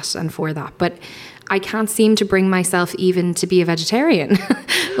with that and for that. But I can't seem to bring myself even to be a vegetarian.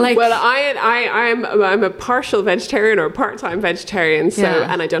 Well, I'm a partial vegetarian or a part-time vegetarian, so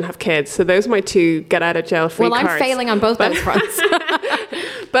and I don't have kids. So those are my two get out of jail free cards. Well, I'm failing on both those fronts.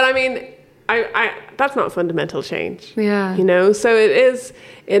 But I mean, I that's not fundamental change. Yeah. You know, so it is.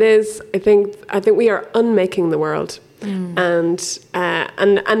 I think we are unmaking the world. And so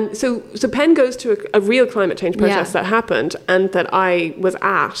Pen goes to a real climate change protest that happened and that I was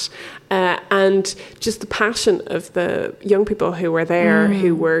at, and just the passion of the young people who were there,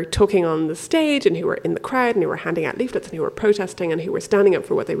 who were talking on the stage and who were in the crowd and who were handing out leaflets and who were protesting and who were standing up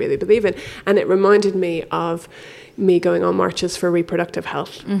for what they really believe in. And it reminded me of me going on marches for reproductive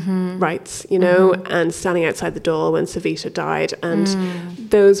health rights, you know, and standing outside the Dáil when Savita died, and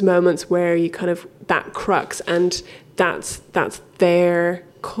those moments where you kind of, that crux, and that's their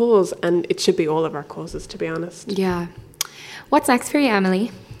cause, and it should be all of our causes, to be honest. Yeah. What's next for you,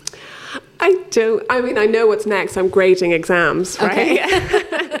 Emilie? I know what's next. I'm grading exams, right?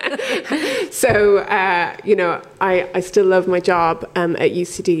 Okay. So, you know, I still love my job at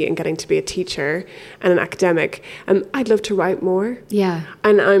UCD and getting to be a teacher and an academic. And I'd love to write more. Yeah.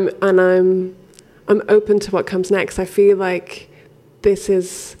 And I'm open to what comes next. I feel like this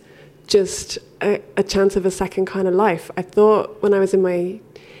is just a chance of a second kind of life. I thought when I was in my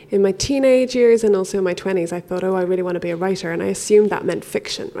teenage years and also in my 20s, I thought, I really want to be a writer. And I assumed that meant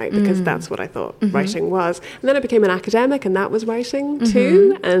fiction, right? Because that's what I thought writing was. And then I became an academic, and that was writing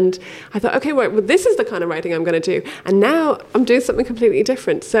too. And I thought, okay, well, this is the kind of writing I'm going to do. And now I'm doing something completely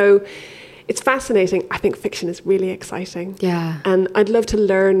different. So it's fascinating. I think fiction is really exciting. Yeah. And I'd love to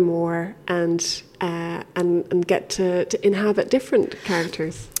learn more and get to inhabit different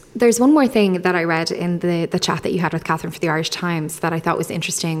characters. There's one more thing that I read in the chat that you had with Catherine for the Irish Times that I thought was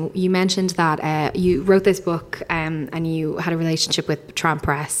interesting. You mentioned that you wrote this book and you had a relationship with Tramp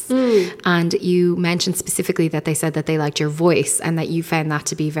Press, and you mentioned specifically that they said that they liked your voice and that you found that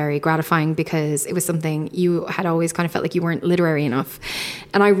to be very gratifying because it was something you had always kind of felt like you weren't literary enough.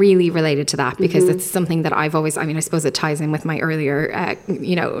 And I really related to that because it's something that I've always, I mean, I suppose it ties in with my earlier,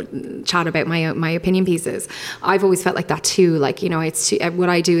 chat about my opinion pieces. I've always felt like that too. Like, it's too, what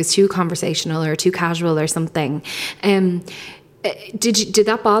I do is too conversational or too casual or something. Did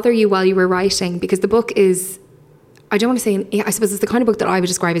that bother you while you were writing? Because the book is, I don't want to say, I suppose it's the kind of book that I would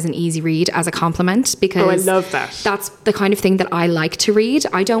describe as an easy read, as a compliment, because I love that. That's the kind of thing that I like to read.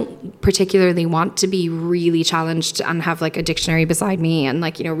 I don't particularly want to be really challenged and have like a dictionary beside me and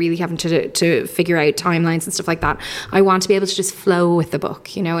like, really having to figure out timelines and stuff like that. I want to be able to just flow with the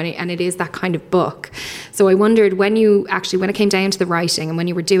book, and it is that kind of book. So I wondered when it came down to the writing and when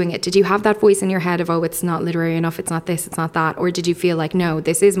you were doing it, did you have that voice in your head of, oh, it's not literary enough, it's not this, it's not that? Or did you feel like, no,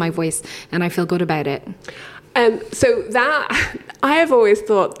 this is my voice and I feel good about it? So that I always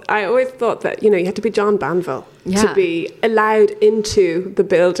thought that, you had to be John Banville to be allowed into the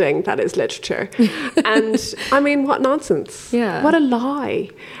building that is literature. And I mean, what nonsense. Yeah. What a lie.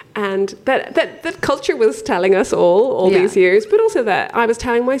 And that culture was telling us all these years, but also that I was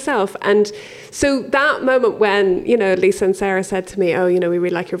telling myself. And so that moment when, Lisa and Sarah said to me, oh, we really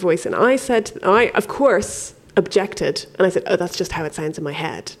like your voice. And I said, I, of course, objected. And I said, oh, that's just how it sounds in my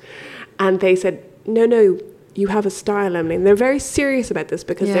head. And they said, no, you have a style, Emilie. And they're very serious about this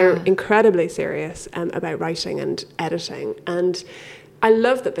because they're incredibly serious about writing and editing. And I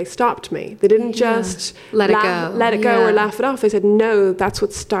love that they stopped me. They didn't just let it go or laugh it off. They said, no, that's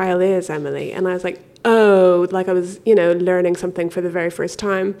what style is, Emilie. And I was like, oh, like I was, learning something for the very first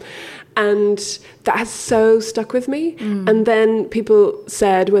time. And that has so stuck with me. And then people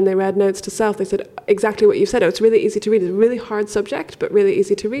said, when they read Notes to Self, they said exactly what you said. Oh, it's really easy to read. It's a really hard subject, but really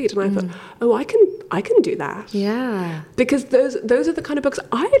easy to read. And I thought, oh, I can do that. Yeah. Because those are the kind of books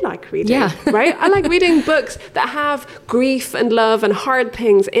I like reading. Yeah. Right? I like reading books that have grief and love and hard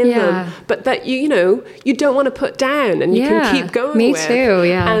things in them, but that you don't want to put down and you can keep going with. Me too,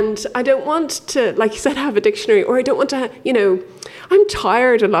 yeah. And I don't want to, like you said, have a dictionary, or I don't want to, I'm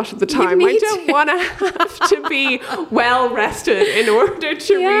tired a lot of the time. I don't want to have to be well rested in order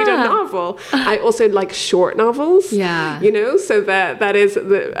to read a novel. I also like short novels. Yeah. So that is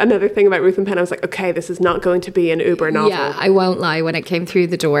another thing about Ruth and Penn. I was like, okay, this is not going to be an Uber novel. Yeah, I won't lie. When it came through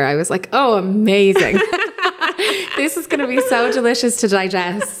the door, I was like, oh, amazing. This is going to be so delicious to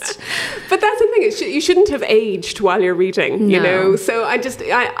digest. But that's the thing. You shouldn't have aged while you're reading, So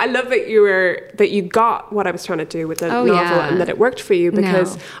I love that you got what I was trying to do with the novel and that it worked for you,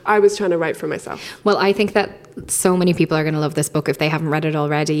 because I was trying to write for myself. Well, I think that so many people are going to love this book if they haven't read it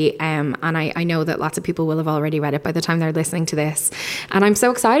already. And I know that lots of people will have already read it by the time they're listening to this. And I'm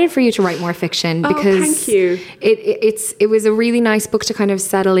so excited for you to write more fiction because thank you. It was a really nice book to kind of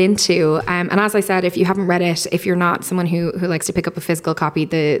settle into. And as I said, if you haven't read it, if you're not someone who likes to pick up a physical copy,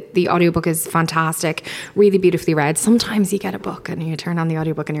 the audiobook is fantastic, really beautifully read. Sometimes you get a book and you turn on the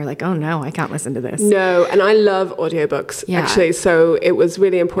audiobook and you're like, oh no, I can't listen to this. No, and I love audiobooks actually. So it was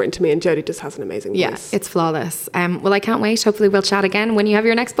really important to me, and Jodie just has an amazing voice. Yeah, it's flawless. Well, I can't wait. Hopefully we'll chat again when you have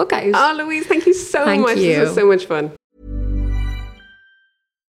your next book out. Oh, Louise, thank you so much. This was so much fun.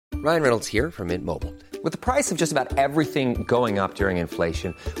 Ryan Reynolds here from Mint Mobile. With the price of just about everything going up during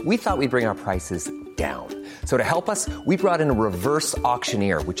inflation, we thought we'd bring our prices down. So to help us, we brought in a reverse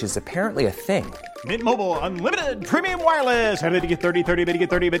auctioneer, which is apparently a thing. Mint Mobile Unlimited Premium Wireless. How to get 30, 30, bit to get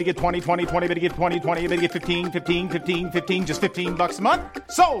 30, bit to get 20, 20, 20, bit to get 20, 20, bit to get 15, 15, 15, 15, just $15 a month?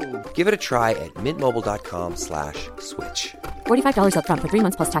 Sold! Give it a try at mintmobile.com/switch. $45 up front for 3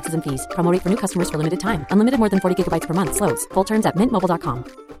 months plus taxes and fees. Promo rate for new customers for limited time. Unlimited more than 40 gigabytes per month. Slows full terms at mintmobile.com.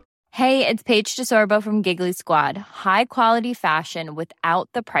 Hey, it's Paige DeSorbo from Giggly Squad. High quality fashion without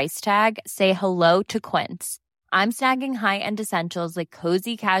the price tag. Say hello to Quince. I'm snagging high-end essentials like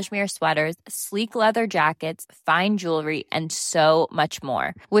cozy cashmere sweaters, sleek leather jackets, fine jewelry, and so much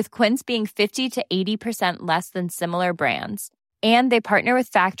more. With Quince being 50 to 80% less than similar brands. And they partner with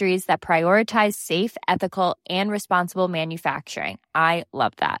factories that prioritize safe, ethical, and responsible manufacturing. I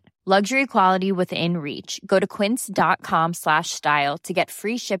love that. Luxury quality within reach. Go to quince.com/style to get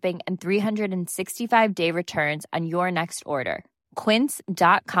free shipping and 365-day returns on your next order.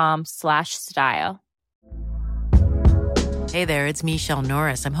 Quince.com/style. Hey there, it's Michelle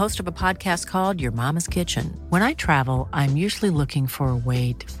Norris. I'm host of a podcast called Your Mama's Kitchen. When I travel, I'm usually looking for a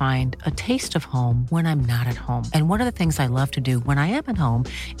way to find a taste of home when I'm not at home. And one of the things I love to do when I am at home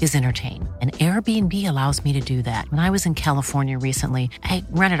is entertain. And Airbnb allows me to do that. When I was in California recently, I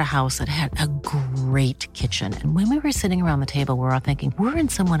rented a house that had a great kitchen. And when we were sitting around the table, we were all thinking, we're in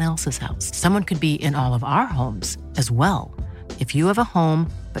someone else's house. Someone could be in all of our homes as well. If you have a home,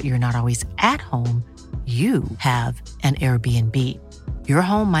 but you're not always at home, you have an Airbnb. Your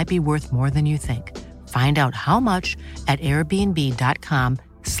home might be worth more than you think. Find out how much at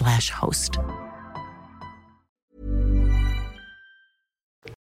airbnb.com/host.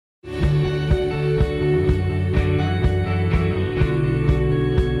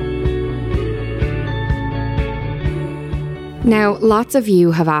 Now, lots of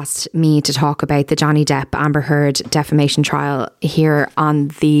you have asked me to talk about the Johnny Depp Amber Heard defamation trial here on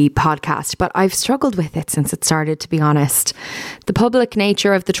the podcast, but I've struggled with it since it started, to be honest. The public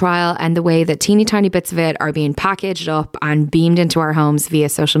nature of the trial and the way that teeny tiny bits of it are being packaged up and beamed into our homes via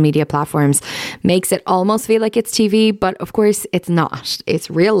social media platforms makes it almost feel like it's TV, but of course it's not.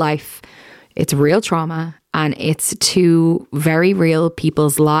 It's real life, it's real trauma, and it's two very real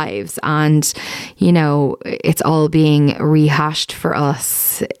people's lives. And, you know, it's all being rehashed for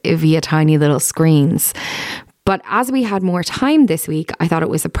us via tiny little screens. But as we had more time this week, I thought it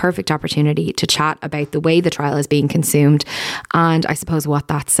was a perfect opportunity to chat about the way the trial is being consumed and I suppose what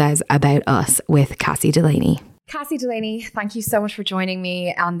that says about us with Cassie Delaney. Cassie Delaney, thank you so much for joining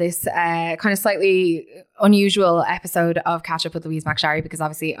me on this kind of slightly unusual episode of Catch Up with Louise McSharry, because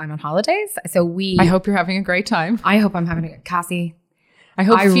obviously I'm on holidays. So I hope you're having a great time. I hope I'm having a Cassie. I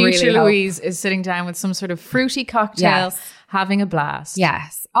hope future really Louise is sitting down with some sort of fruity cocktail, having a blast.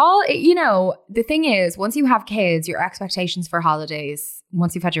 Yes. The thing is, once you have kids, your expectations for holidays,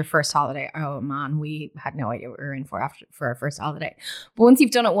 once you've had your first holiday, oh man, we had no idea what we were in for our first holiday. But once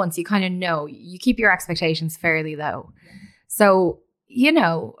you've done it once, you kind of know, you keep your expectations fairly low. So,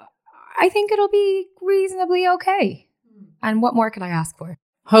 I think it'll be reasonably okay. And what more could I ask for?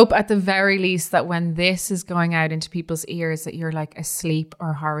 Hope at the very least that when this is going out into people's ears that you're like asleep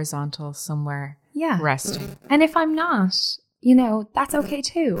or horizontal somewhere resting. And if I'm not, that's okay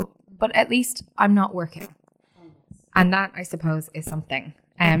too. But at least I'm not working. And that, I suppose, is something.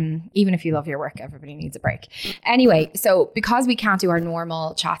 Even if you love your work, everybody needs a break. Anyway, so because we can't do our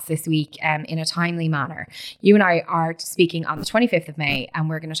normal chats this week in a timely manner, you and I are speaking on the 25th of May, and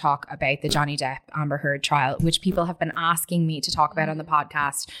we're going to talk about the Johnny Depp Amber Heard trial, which people have been asking me to talk about on the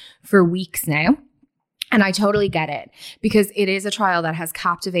podcast for weeks now. And I totally get it, because it is a trial that has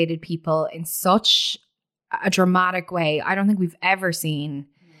captivated people in such a dramatic way. I don't think we've ever seen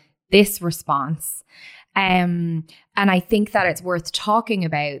this response. And I think that it's worth talking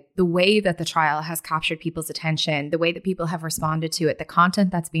about the way that the trial has captured people's attention, the way that people have responded to it, the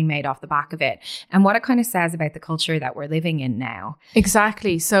content that's been made off the back of it, and what it kind of says about the culture that we're living in now.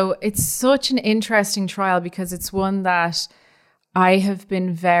 Exactly. So it's such an interesting trial because it's one that I have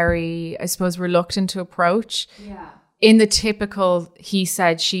been very, I suppose, reluctant to approach. Yeah. In the typical he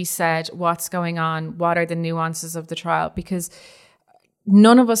said, she said, what's going on? What are the nuances of the trial? Because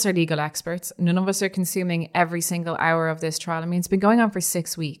none of us are legal experts. None of us are consuming every single hour of this trial. I mean, it's been going on for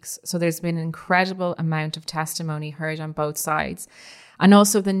 6 weeks. So there's been an incredible amount of testimony heard on both sides. And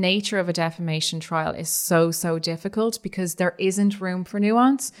also the nature of a defamation trial is so, so difficult because there isn't room for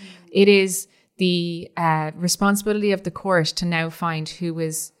nuance. It is the responsibility of the court to now find who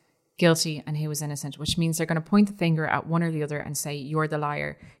is guilty and who is innocent, which means they're going to point the finger at one or the other and say, you're the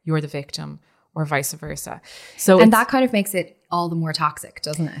liar, you're the victim, or vice versa. And that kind of makes it all the more toxic,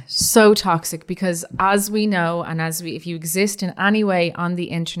 doesn't it? So toxic, because as we know, and if you exist in any way on the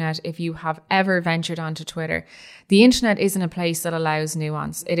internet, if you have ever ventured onto Twitter, the internet isn't a place that allows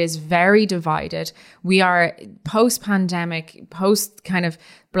nuance. It is very divided. We are post-pandemic, post kind of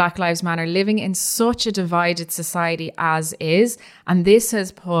Black Lives Matter, living in such a divided society as is. And this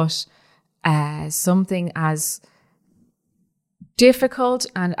has put something as difficult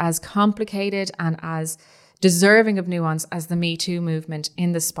and as complicated and as deserving of nuance as the Me Too movement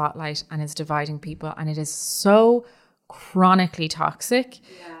in the spotlight, and is dividing people, and it is so chronically toxic.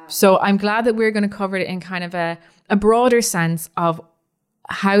 Yeah. So I'm glad that we're going to cover it in kind of a broader sense of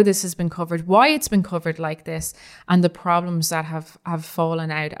how this has been covered, why it's been covered like this, and the problems that have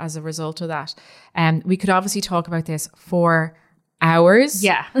fallen out as a result of that. We could obviously talk about this for hours.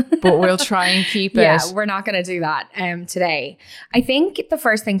 Yeah. But we'll try and keep it. Yeah, we're not going to do that today. I think the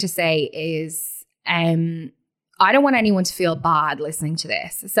first thing to say is I don't want anyone to feel bad listening to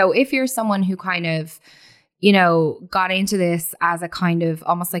this. So if you're someone who kind of, got into this as a kind of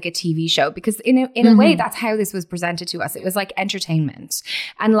almost like a TV show, because in a way, that's how this was presented to us. It was like entertainment.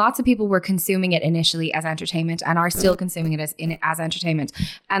 And lots of people were consuming it initially as entertainment and are still consuming it as entertainment.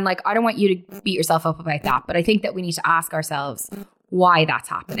 And like, I don't want you to beat yourself up about that, but I think that we need to ask ourselves why that's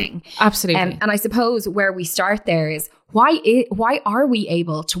happening. Absolutely. And I suppose where we start there is, why are we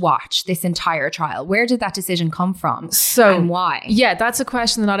able to watch this entire trial? Where did that decision come from? And why? Yeah, that's a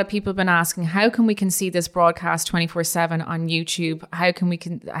question that a lot of people have been asking. How can we see this broadcast 24/7 on YouTube?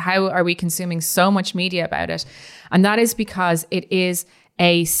 How are we consuming so much media about it? And that is because it is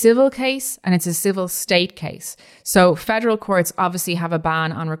a civil case and it's a civil state case. So federal courts obviously have a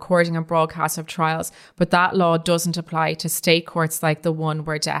ban on recording and broadcast of trials, but that law doesn't apply to state courts like the one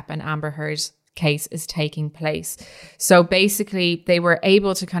where Depp and Amber Heard's case is taking place. So basically they were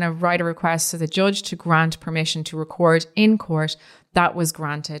able to kind of write a request to the judge to grant permission to record in court. That was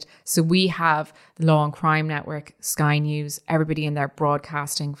granted. So we have the Law and Crime Network, Sky News, everybody in there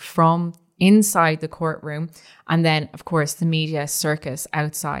broadcasting from inside the courtroom. And then, of course, the media circus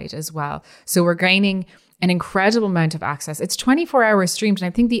outside as well. So we're gaining an incredible amount of access. It's 24-hour streams. And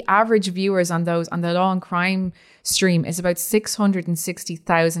I think the average viewers on the Law and Crime stream is about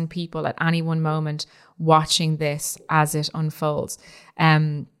 660,000 people at any one moment watching this as it unfolds,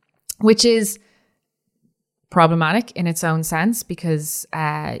 which is problematic in its own sense because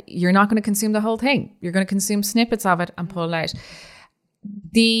you're not going to consume the whole thing. You're going to consume snippets of it and pull it out.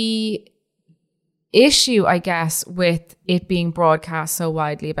 The issue, I guess, with it being broadcast so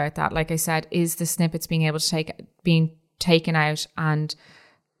widely about that, like I said, is the snippets being able to being taken out and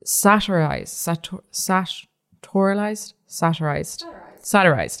satirized,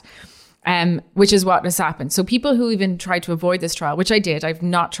 which is what has happened. So people who even tried to avoid this trial, which I did, I've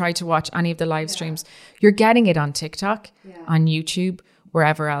not tried to watch any of the live streams. You're getting it on TikTok, on YouTube,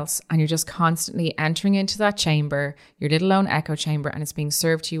 wherever else, and you're just constantly entering into that chamber, your little own echo chamber, and it's being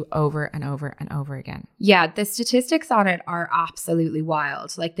served to you over and over and over again. Yeah, the statistics on it are absolutely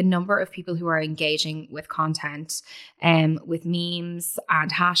wild. Like the number of people who are engaging with content, with memes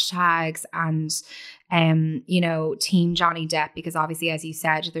and hashtags and Team Johnny Depp, because obviously, as you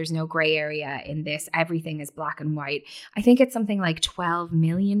said, there's no gray area in this. Everything is black and white. I think it's something like 12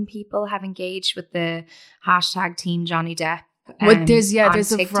 million people have engaged with the hashtag Team Johnny Depp. Well, there's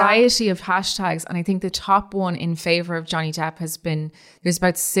a variety of hashtags, and I think the top one in favor of Johnny Depp there's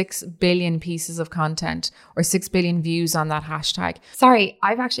about 6 billion pieces of content or 6 billion views on that hashtag. Sorry,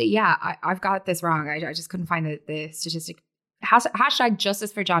 I've got this wrong. I just couldn't find the statistic. Hashtag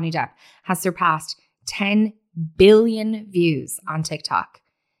Justice for Johnny Depp has surpassed 10 billion views on TikTok.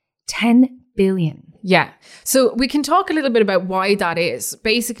 10 billion. Yeah. So we can talk a little bit about why that is.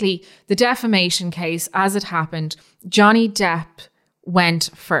 Basically, the defamation case, as it happened, Johnny Depp went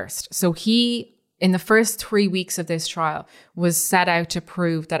first. So he, in the first 3 weeks of this trial, was set out to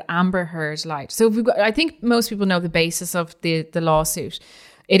prove that Amber Heard lied. So I think most people know the basis of the lawsuit.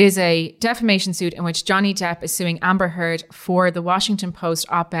 It is a defamation suit in which Johnny Depp is suing Amber Heard for the Washington Post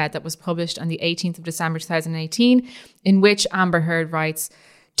op-ed that was published on the 18th of December 2018, in which Amber Heard writes,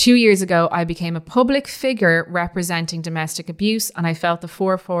 "2 years ago, I became a public figure representing domestic abuse, and I felt the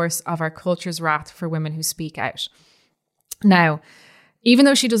full force of our culture's wrath for women who speak out." Now, even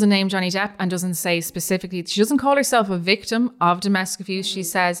though she doesn't name Johnny Depp and doesn't say specifically, she doesn't call herself a victim of domestic abuse. She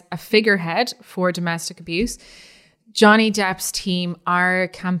says a figurehead for domestic abuse. Johnny Depp's team are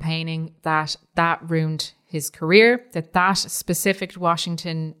campaigning that ruined his career, that specific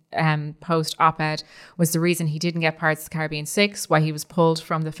Washington Post op-ed was the reason he didn't get Pirates of the Caribbean 6, why he was pulled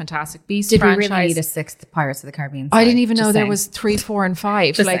from the Fantastic Beasts franchise. Did we really need a 6th Pirates of the Caribbean 6? I didn't even know there was 3, 4 and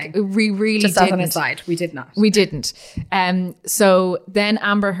 5. We really just didn't. Just on the side, we did not. We didn't. So then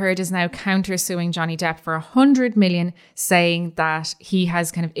Amber Heard is now counter-suing Johnny Depp for $100 million, saying that he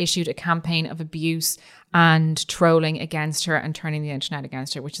has kind of issued a campaign of abuse and trolling against her and turning the internet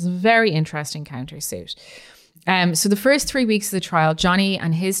against her, which is a very interesting countersuit. So the first 3 weeks of the trial, Johnny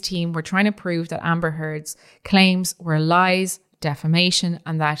and his team were trying to prove that Amber Heard's claims were lies, defamation,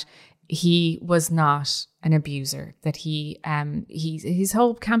 and that he was not an abuser. That his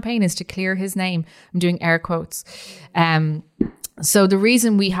whole campaign is to clear his name. I'm doing air quotes. So the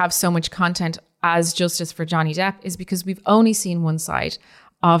reason we have so much content as Justice for Johnny Depp is because we've only seen one side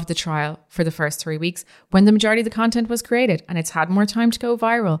of the trial for the first 3 weeks when the majority of the content was created, and it's had more time to go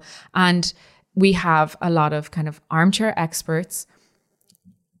viral. And we have a lot of kind of armchair experts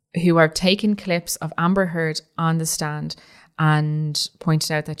who are taking clips of Amber Heard on the stand and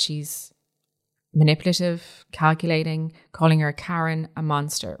pointed out that she's manipulative, calculating, calling her a Karen, a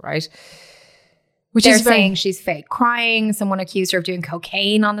monster, right? Which They're is saying she's fake crying. Someone accused her of doing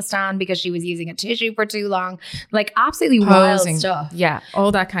cocaine on the stand because she was using a tissue for too long. Like absolutely wild stuff. Yeah,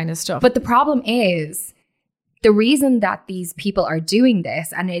 all that kind of stuff. But the problem is the reason that these people are doing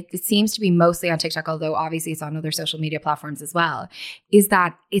this, and it seems to be mostly on TikTok, although obviously it's on other social media platforms as well, is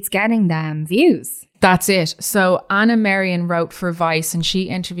that it's getting them views. That's it. So Anna Marion wrote for Vice and she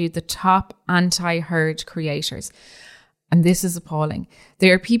interviewed the top anti-Heard creators. And this is appalling. They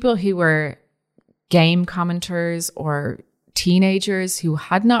are people who were game commenters or teenagers who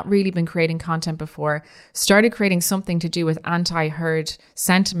had not really been creating content before, started creating something to do with anti-Heard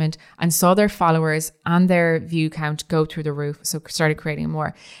sentiment, and saw their followers and their view count go through the roof. So started creating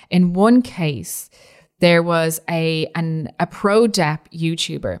more. In one case, there was a pro-Depp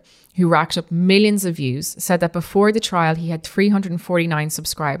YouTuber who racked up millions of views, said that before the trial, he had 349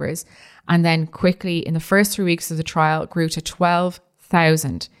 subscribers, and then quickly in the first 3 weeks of the trial grew to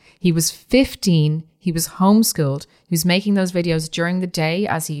 12,000. He was 15. He was homeschooled. He was making those videos during the day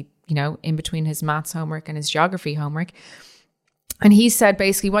as he, in between his maths homework and his geography homework. And he said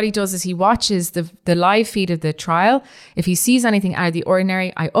basically what he does is he watches the live feed of the trial. If he sees anything out of the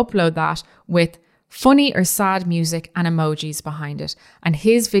ordinary, I upload that with funny or sad music and emojis behind it. And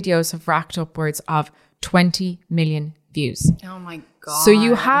his videos have racked upwards of 20 million views. Oh my God. So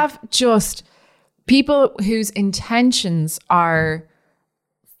you have just people whose intentions are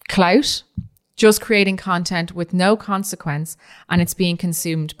clout, just creating content with no consequence, and it's being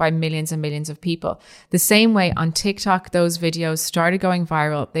consumed by millions and millions of people. The same way on TikTok, those videos started going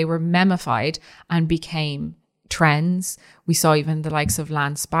viral. They were memified and became trends. We saw even the likes of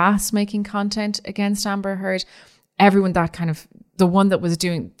Lance Bass making content against Amber Heard. Everyone the one that was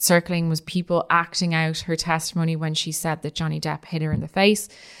circling was people acting out her testimony when she said that Johnny Depp hit her in the face.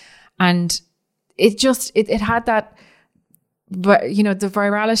 And it had that, but the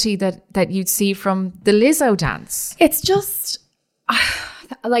virality that you'd see from the Lizzo dance. It's just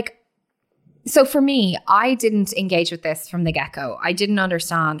so for me, I didn't engage with this from the get-go. I didn't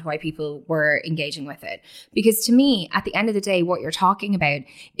understand why people were engaging with it. Because to me, at the end of the day, what you're talking about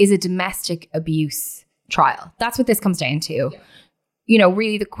is a domestic abuse trial. That's what this comes down to. Yeah.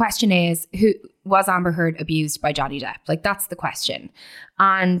 Really the question is, who was Amber Heard abused by Johnny Depp? That's the question.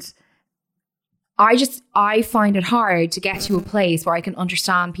 And I find it hard to get to a place where I can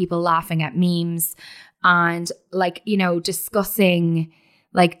understand people laughing at memes and discussing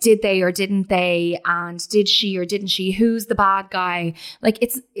did they or didn't they, and did she or didn't she, who's the bad guy?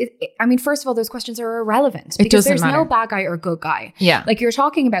 First of all, those questions are irrelevant because there's no bad guy or good guy. Yeah. You're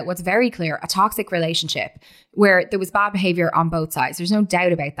talking about what's very clear, a toxic relationship where there was bad behavior on both sides. There's no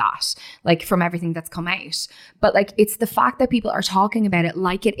doubt about that, from everything that's come out. But it's the fact that people are talking about it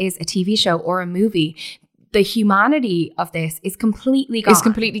like it is a TV show or a movie. The humanity of this is completely gone. It's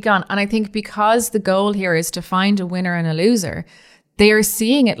completely gone. And I think because the goal here is to find a winner and a loser, they are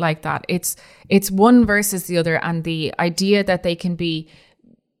seeing it like that. It's one versus the other, and the idea that they can be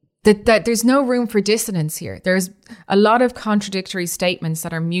that there's no room for dissonance here. There's a lot of contradictory statements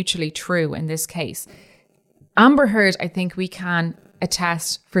that are mutually true in this case. Amber Heard, I think we can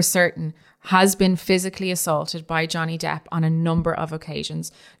attest for certain, has been physically assaulted by Johnny Depp on a number of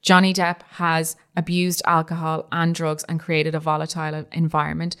occasions. Johnny Depp has abused alcohol and drugs and created a volatile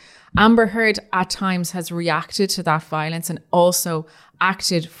environment. Amber Heard at times has reacted to that violence and also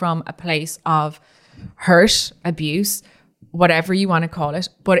acted from a place of hurt, abuse, whatever you want to call it.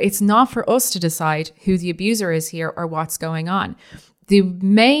 But it's not for us to decide who the abuser is here or what's going on. The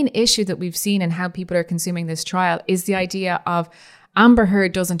main issue that we've seen in how people are consuming this trial is the idea of Amber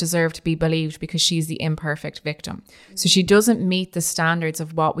Heard doesn't deserve to be believed because she's the imperfect victim. So she doesn't meet the standards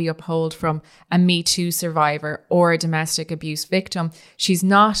of what we uphold from a Me Too survivor or a domestic abuse victim. She's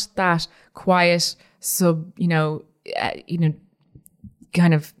not that quiet,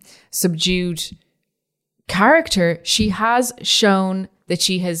 kind of subdued character. She has shown that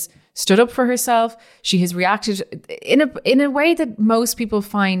she has stood up for herself. She has reacted in a way that most people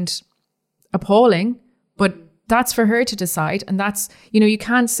find appalling, but that's for her to decide. And that's, you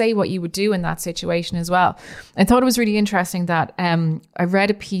can't say what you would do in that situation as well. I thought it was really interesting that I read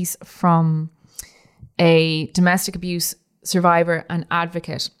a piece from a domestic abuse survivor and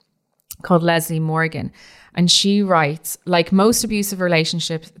advocate called Leslie Morgan. And she writes, like most abusive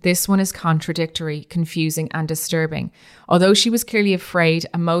relationships, this one is contradictory, confusing, and disturbing. Although she was clearly afraid,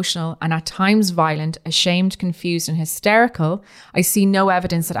 emotional, and at times violent, ashamed, confused, and hysterical, I see no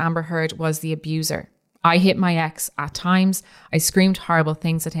evidence that Amber Heard was the abuser. I hit my ex at times. I screamed horrible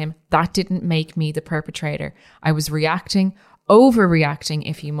things at him. That didn't make me the perpetrator. I was reacting, overreacting,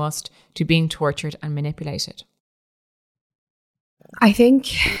 if you must, to being tortured and manipulated. I think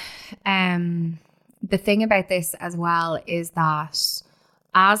the thing about this as well is that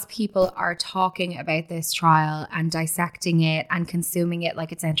as people are talking about this trial and dissecting it and consuming it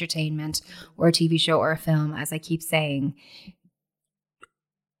like it's entertainment or a TV show or a film, as I keep saying,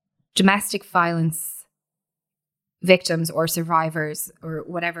 domestic violence victims or survivors or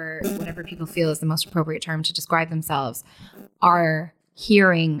whatever people feel is the most appropriate term to describe themselves are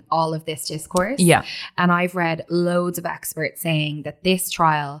hearing all of this discourse. Yeah. And I've read loads of experts saying that this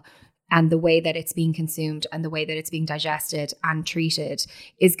trial and the way that it's being consumed and the way that it's being digested and treated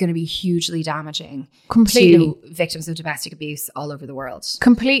is going to be hugely damaging to victims of domestic abuse all over the world.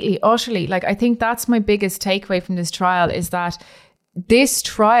 Completely, utterly. Like, I think that's my biggest takeaway from this trial, is that this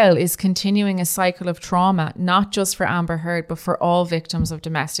trial is continuing a cycle of trauma, not just for Amber Heard, but for all victims of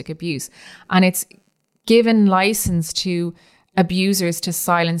domestic abuse. And it's given license to abusers to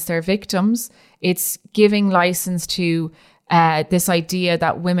silence their victims. It's giving license to this idea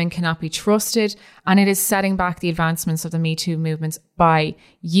that women cannot be trusted, and it is setting back the advancements of the Me Too movements by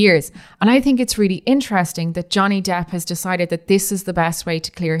years. And I think it's really interesting that Johnny Depp has decided that this is the best way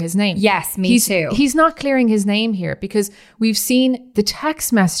to clear his name. Yes, me too. He's not clearing his name here, because we've seen the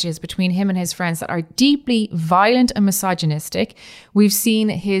text messages between him and his friends that are deeply violent and misogynistic. We've seen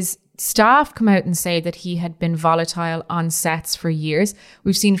his staff come out and say that he had been volatile on sets for years.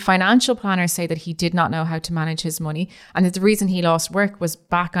 We've seen financial planners say that he did not know how to manage his money, and that the reason he lost work was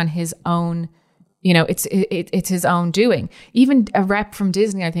back on his own, it's his own doing. Even a rep from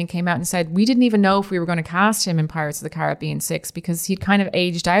Disney, I think, came out and said, we didn't even know if we were going to cast him in Pirates of the Caribbean 6 because he'd kind of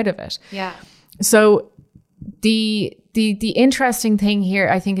aged out of it. Yeah. So the interesting thing here,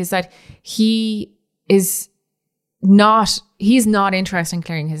 I think, is that he's not interested in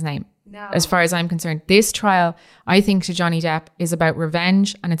clearing his name. No. As far as I'm concerned, this trial, I think, to Johnny Depp is about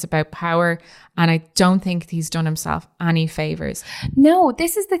revenge and it's about power. And I don't think he's done himself any favors. No,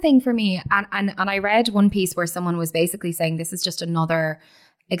 this is the thing for me. And I read one piece where someone was basically saying this is just another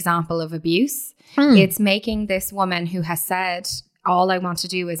example of abuse. It's making this woman who has said, all I want to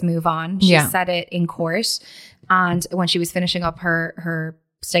do is move on. She said it in court. And when she was finishing up her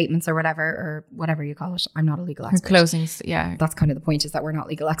statements or whatever you call it. I'm not a legal expert. Closings, yeah. That's kind of the point, is that we're not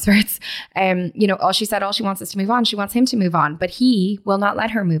legal experts. All she said, all she wants is to move on. She wants him to move on, but he will not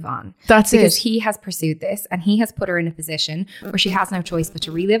let her move on. That's because it. he has pursued this and he has put her in a position where she has no choice but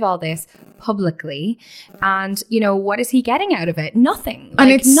to relive all this publicly. And, what is he getting out of it? Nothing.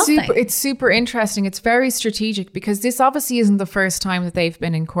 And it's nothing. It's super interesting. It's very strategic, because this obviously isn't the first time that they've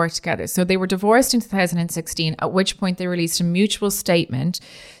been in court together. So they were divorced in 2016, at which point they released a mutual statement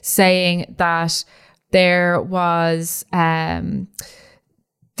saying that there was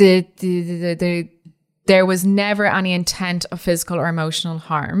there was never any intent of physical or emotional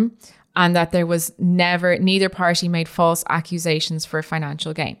harm, and that there was neither party made false accusations for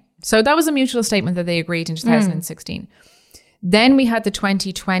financial gain. So that was a mutual statement that they agreed in 2016. Then we had the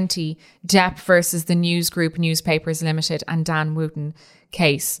 2020 Depp versus the News Group Newspapers Limited and Dan Wooten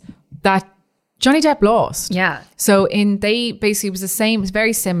case that Johnny Depp lost. Yeah. So it was the same, it was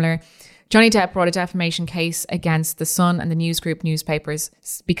very similar. Johnny Depp brought a defamation case against the Sun and the News Group newspapers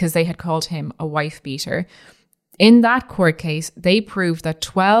because they had called him a wife beater. In that court case, they proved that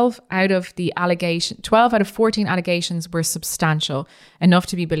 12 out of 14 allegations were substantial, enough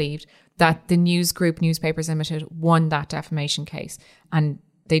to be believed that the News Group Newspapers Limited won that defamation case. And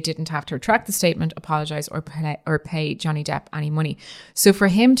they didn't have to retract the statement, apologize, or pay Johnny Depp any money. So for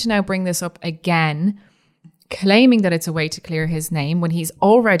him to now bring this up again, claiming that it's a way to clear his name when he's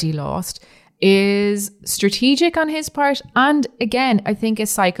already lost, is strategic on his part. And again, I think a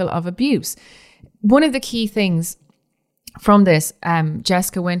cycle of abuse. One of the key things from this,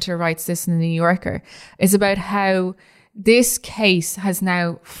 Jessica Winter writes this in the New Yorker, is about how this case has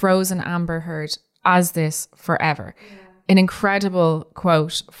now frozen Amber Heard as this forever. Yeah. An incredible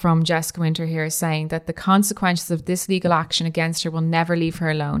quote from Jessica Winter here saying that the consequences of this legal action against her will never leave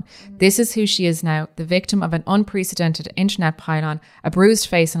her alone. This is who she is now, the victim of an unprecedented internet pylon, a bruised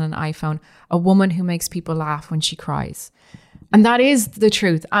face on an iPhone, a woman who makes people laugh when she cries. And that is the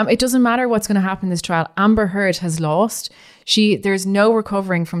truth. It doesn't matter what's going to happen in this trial. Amber Heard has lost. There's no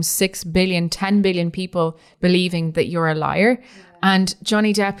recovering from 6 billion, 10 billion people believing that you're a liar. Yeah. And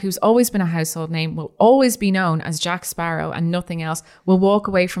Johnny Depp, who's always been a household name, will always be known as Jack Sparrow and nothing else, will walk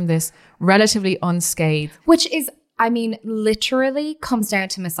away from this relatively unscathed. Which is, literally comes down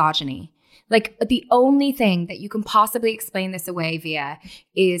to misogyny. Like, the only thing that you can possibly explain this away via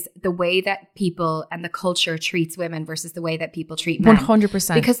is the way that people and the culture treats women versus the way that people treat men.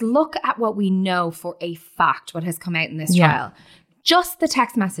 100%. Because look at what we know for a fact, what has come out in this trial. Just the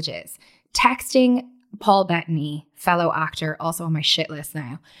text messages. Texting Paul Bettany, fellow actor, also on my shit list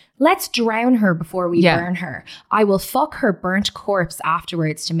now. Let's drown her before we burn her. I will fuck her burnt corpse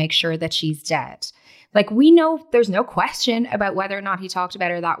afterwards to make sure that she's dead. Like, we know there's no question about whether or not he talked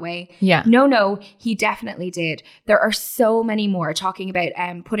about her that way. Yeah. No, he definitely did. There are so many more talking about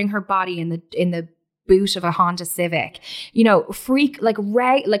putting her body in the boot of a Honda Civic.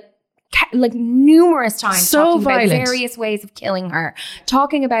 Numerous times, so talking violent. About various ways of killing her,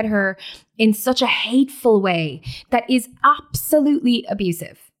 talking about her in such a hateful way that is absolutely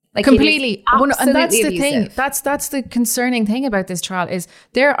abusive. Like completely. And that's the abusive. thing. That's the concerning thing about this trial is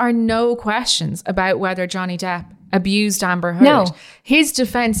there are no questions about whether Johnny Depp abused Amber Heard. No. His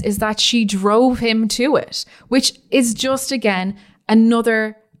defense is that she drove him to it, which is just, again,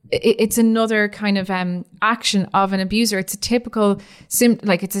 another kind of action of an abuser. It's a typical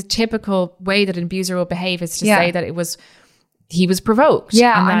it's a typical way that an abuser will behave, is to say that he was provoked.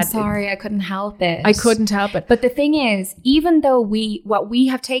 Yeah, and I'm sorry, I couldn't help it. I couldn't help it. But the thing is, even though what we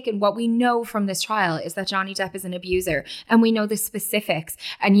know from this trial is that Johnny Depp is an abuser, and we know the specifics.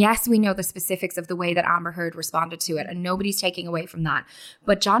 And yes, we know the specifics of the way that Amber Heard responded to it, and nobody's taking away from that.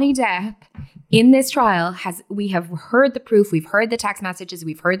 But Johnny Depp in this trial we have heard the proof, we've heard the text messages,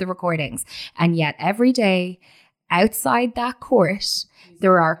 we've heard the recordings, and yet every day outside that court,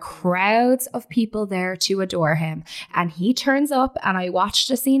 there are crowds of people there to adore him. And he turns up, and I watched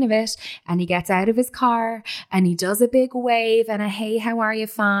a scene of it, and he gets out of his car and he does a big wave and a "Hey, how are you"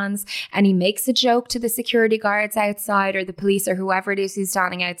 fans. And he makes a joke to the security guards outside, or the police, or whoever it is who's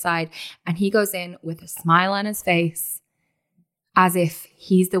standing outside. And he goes in with a smile on his face as if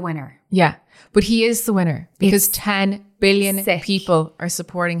he's the winner. Yeah, but he is the winner because 10 billion sick. people are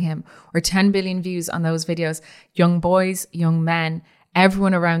supporting him, or 10 billion views on those videos. Young boys, young men,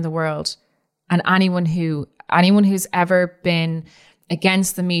 everyone around the world, and anyone who's ever been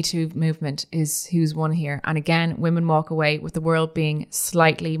against the Me Too movement is who's won here. And again, women walk away with the world being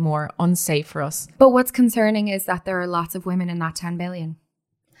slightly more unsafe for us. But what's concerning is that there are lots of women in that 10 billion.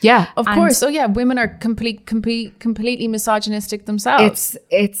 Yeah, of course. Oh yeah, women are completely misogynistic themselves.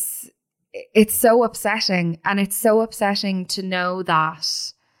 It's so upsetting, and it's so upsetting to know that,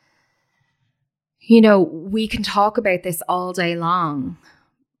 you know, we can talk about this all day long,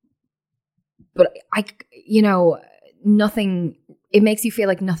 but nothing, it makes you feel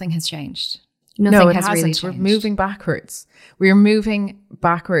like nothing has changed. Nothing it has hasn't. really changed. We're moving backwards. We're moving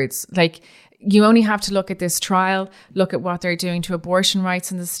backwards. Like, you only have to look at this trial, look at what they're doing to abortion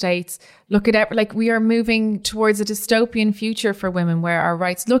rights in the States, look at we are moving towards a dystopian future for women where our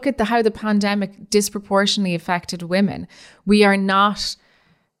rights, look at how the pandemic disproportionately affected women. We are not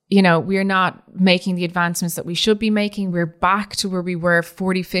making the advancements that we should be making. We're back to where we were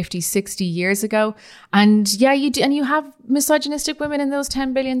 40, 50, 60 years ago. And yeah, you have misogynistic women in those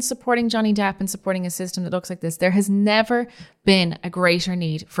 10 billion supporting Johnny Depp and supporting a system that looks like this. There has never been a greater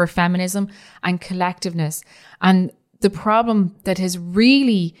need for feminism and collectiveness. And the problem that has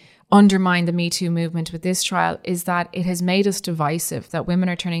really undermined the Me Too movement with this trial is that it has made us divisive, that women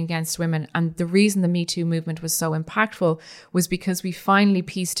are turning against women. And the reason the Me Too movement was so impactful was because we finally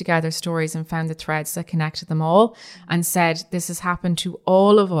pieced together stories and found the threads that connected them all and said, this has happened to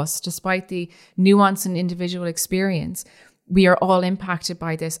all of us, despite the nuance and individual experience. We are all impacted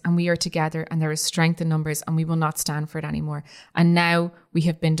by this, and we are together, and there is strength in numbers, and we will not stand for it anymore. And now we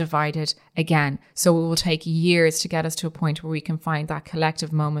have been divided again. So it will take years to get us to a point where we can find that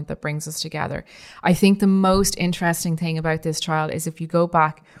collective moment that brings us together. I think the most interesting thing about this trial is if you go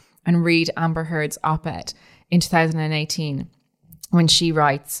back and read Amber Heard's op-ed in 2018, when she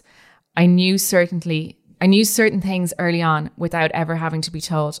writes, I knew certain things early on without ever having to be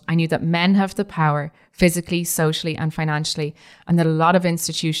told. I knew that men have the power, physically, socially, and financially, and that a lot of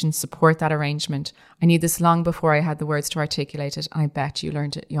institutions support that arrangement. I knew this long before I had the words to articulate it, and I bet you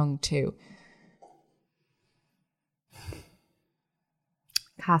learned it young too.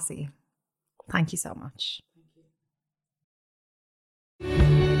 Cassie, thank you so much.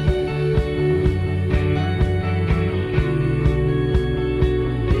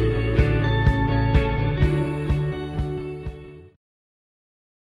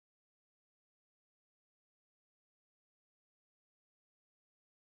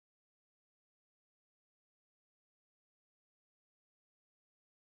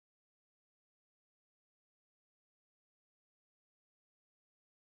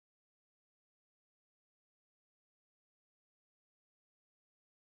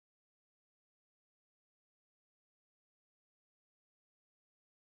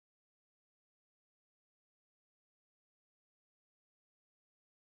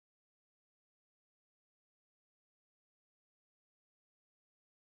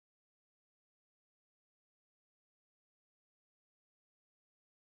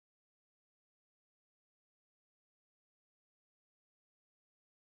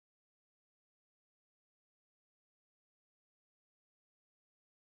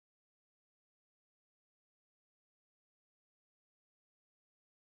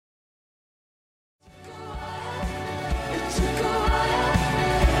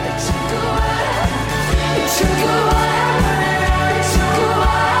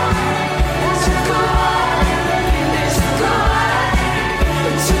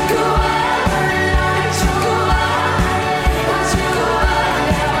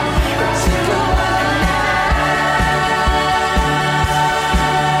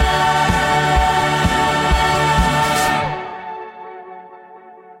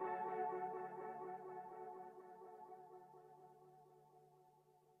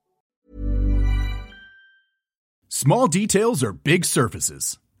 Small details are big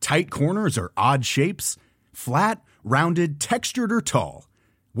surfaces. Tight corners are odd shapes. Flat, rounded, textured, or tall.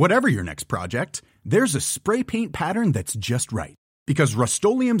 Whatever your next project, there's a spray paint pattern that's just right. Because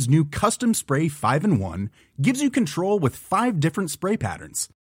Rust-Oleum's new Custom Spray 5-in-1 gives you control with 5 different spray patterns.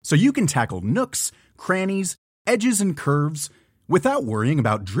 So you can tackle nooks, crannies, edges, and curves without worrying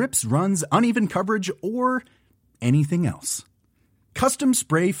about drips, runs, uneven coverage, or anything else. Custom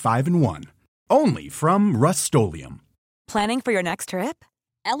Spray 5-in-1. Only from Rust-Oleum. Planning for your next trip?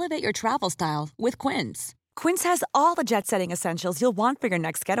 Elevate your travel style with Quince. Quince has all the jet-setting essentials you'll want for your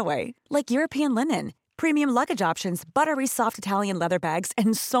next getaway, like European linen, premium luggage options, buttery soft Italian leather bags,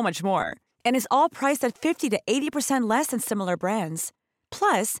 and so much more. And is all priced at 50 to 80% less than similar brands.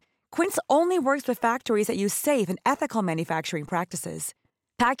 Plus, Quince only works with factories that use safe and ethical manufacturing practices.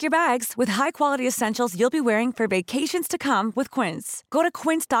 Pack your bags with high-quality essentials you'll be wearing for vacations to come with Quince. Go to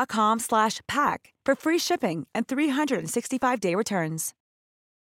quince.com/pack for free shipping and 365-day returns.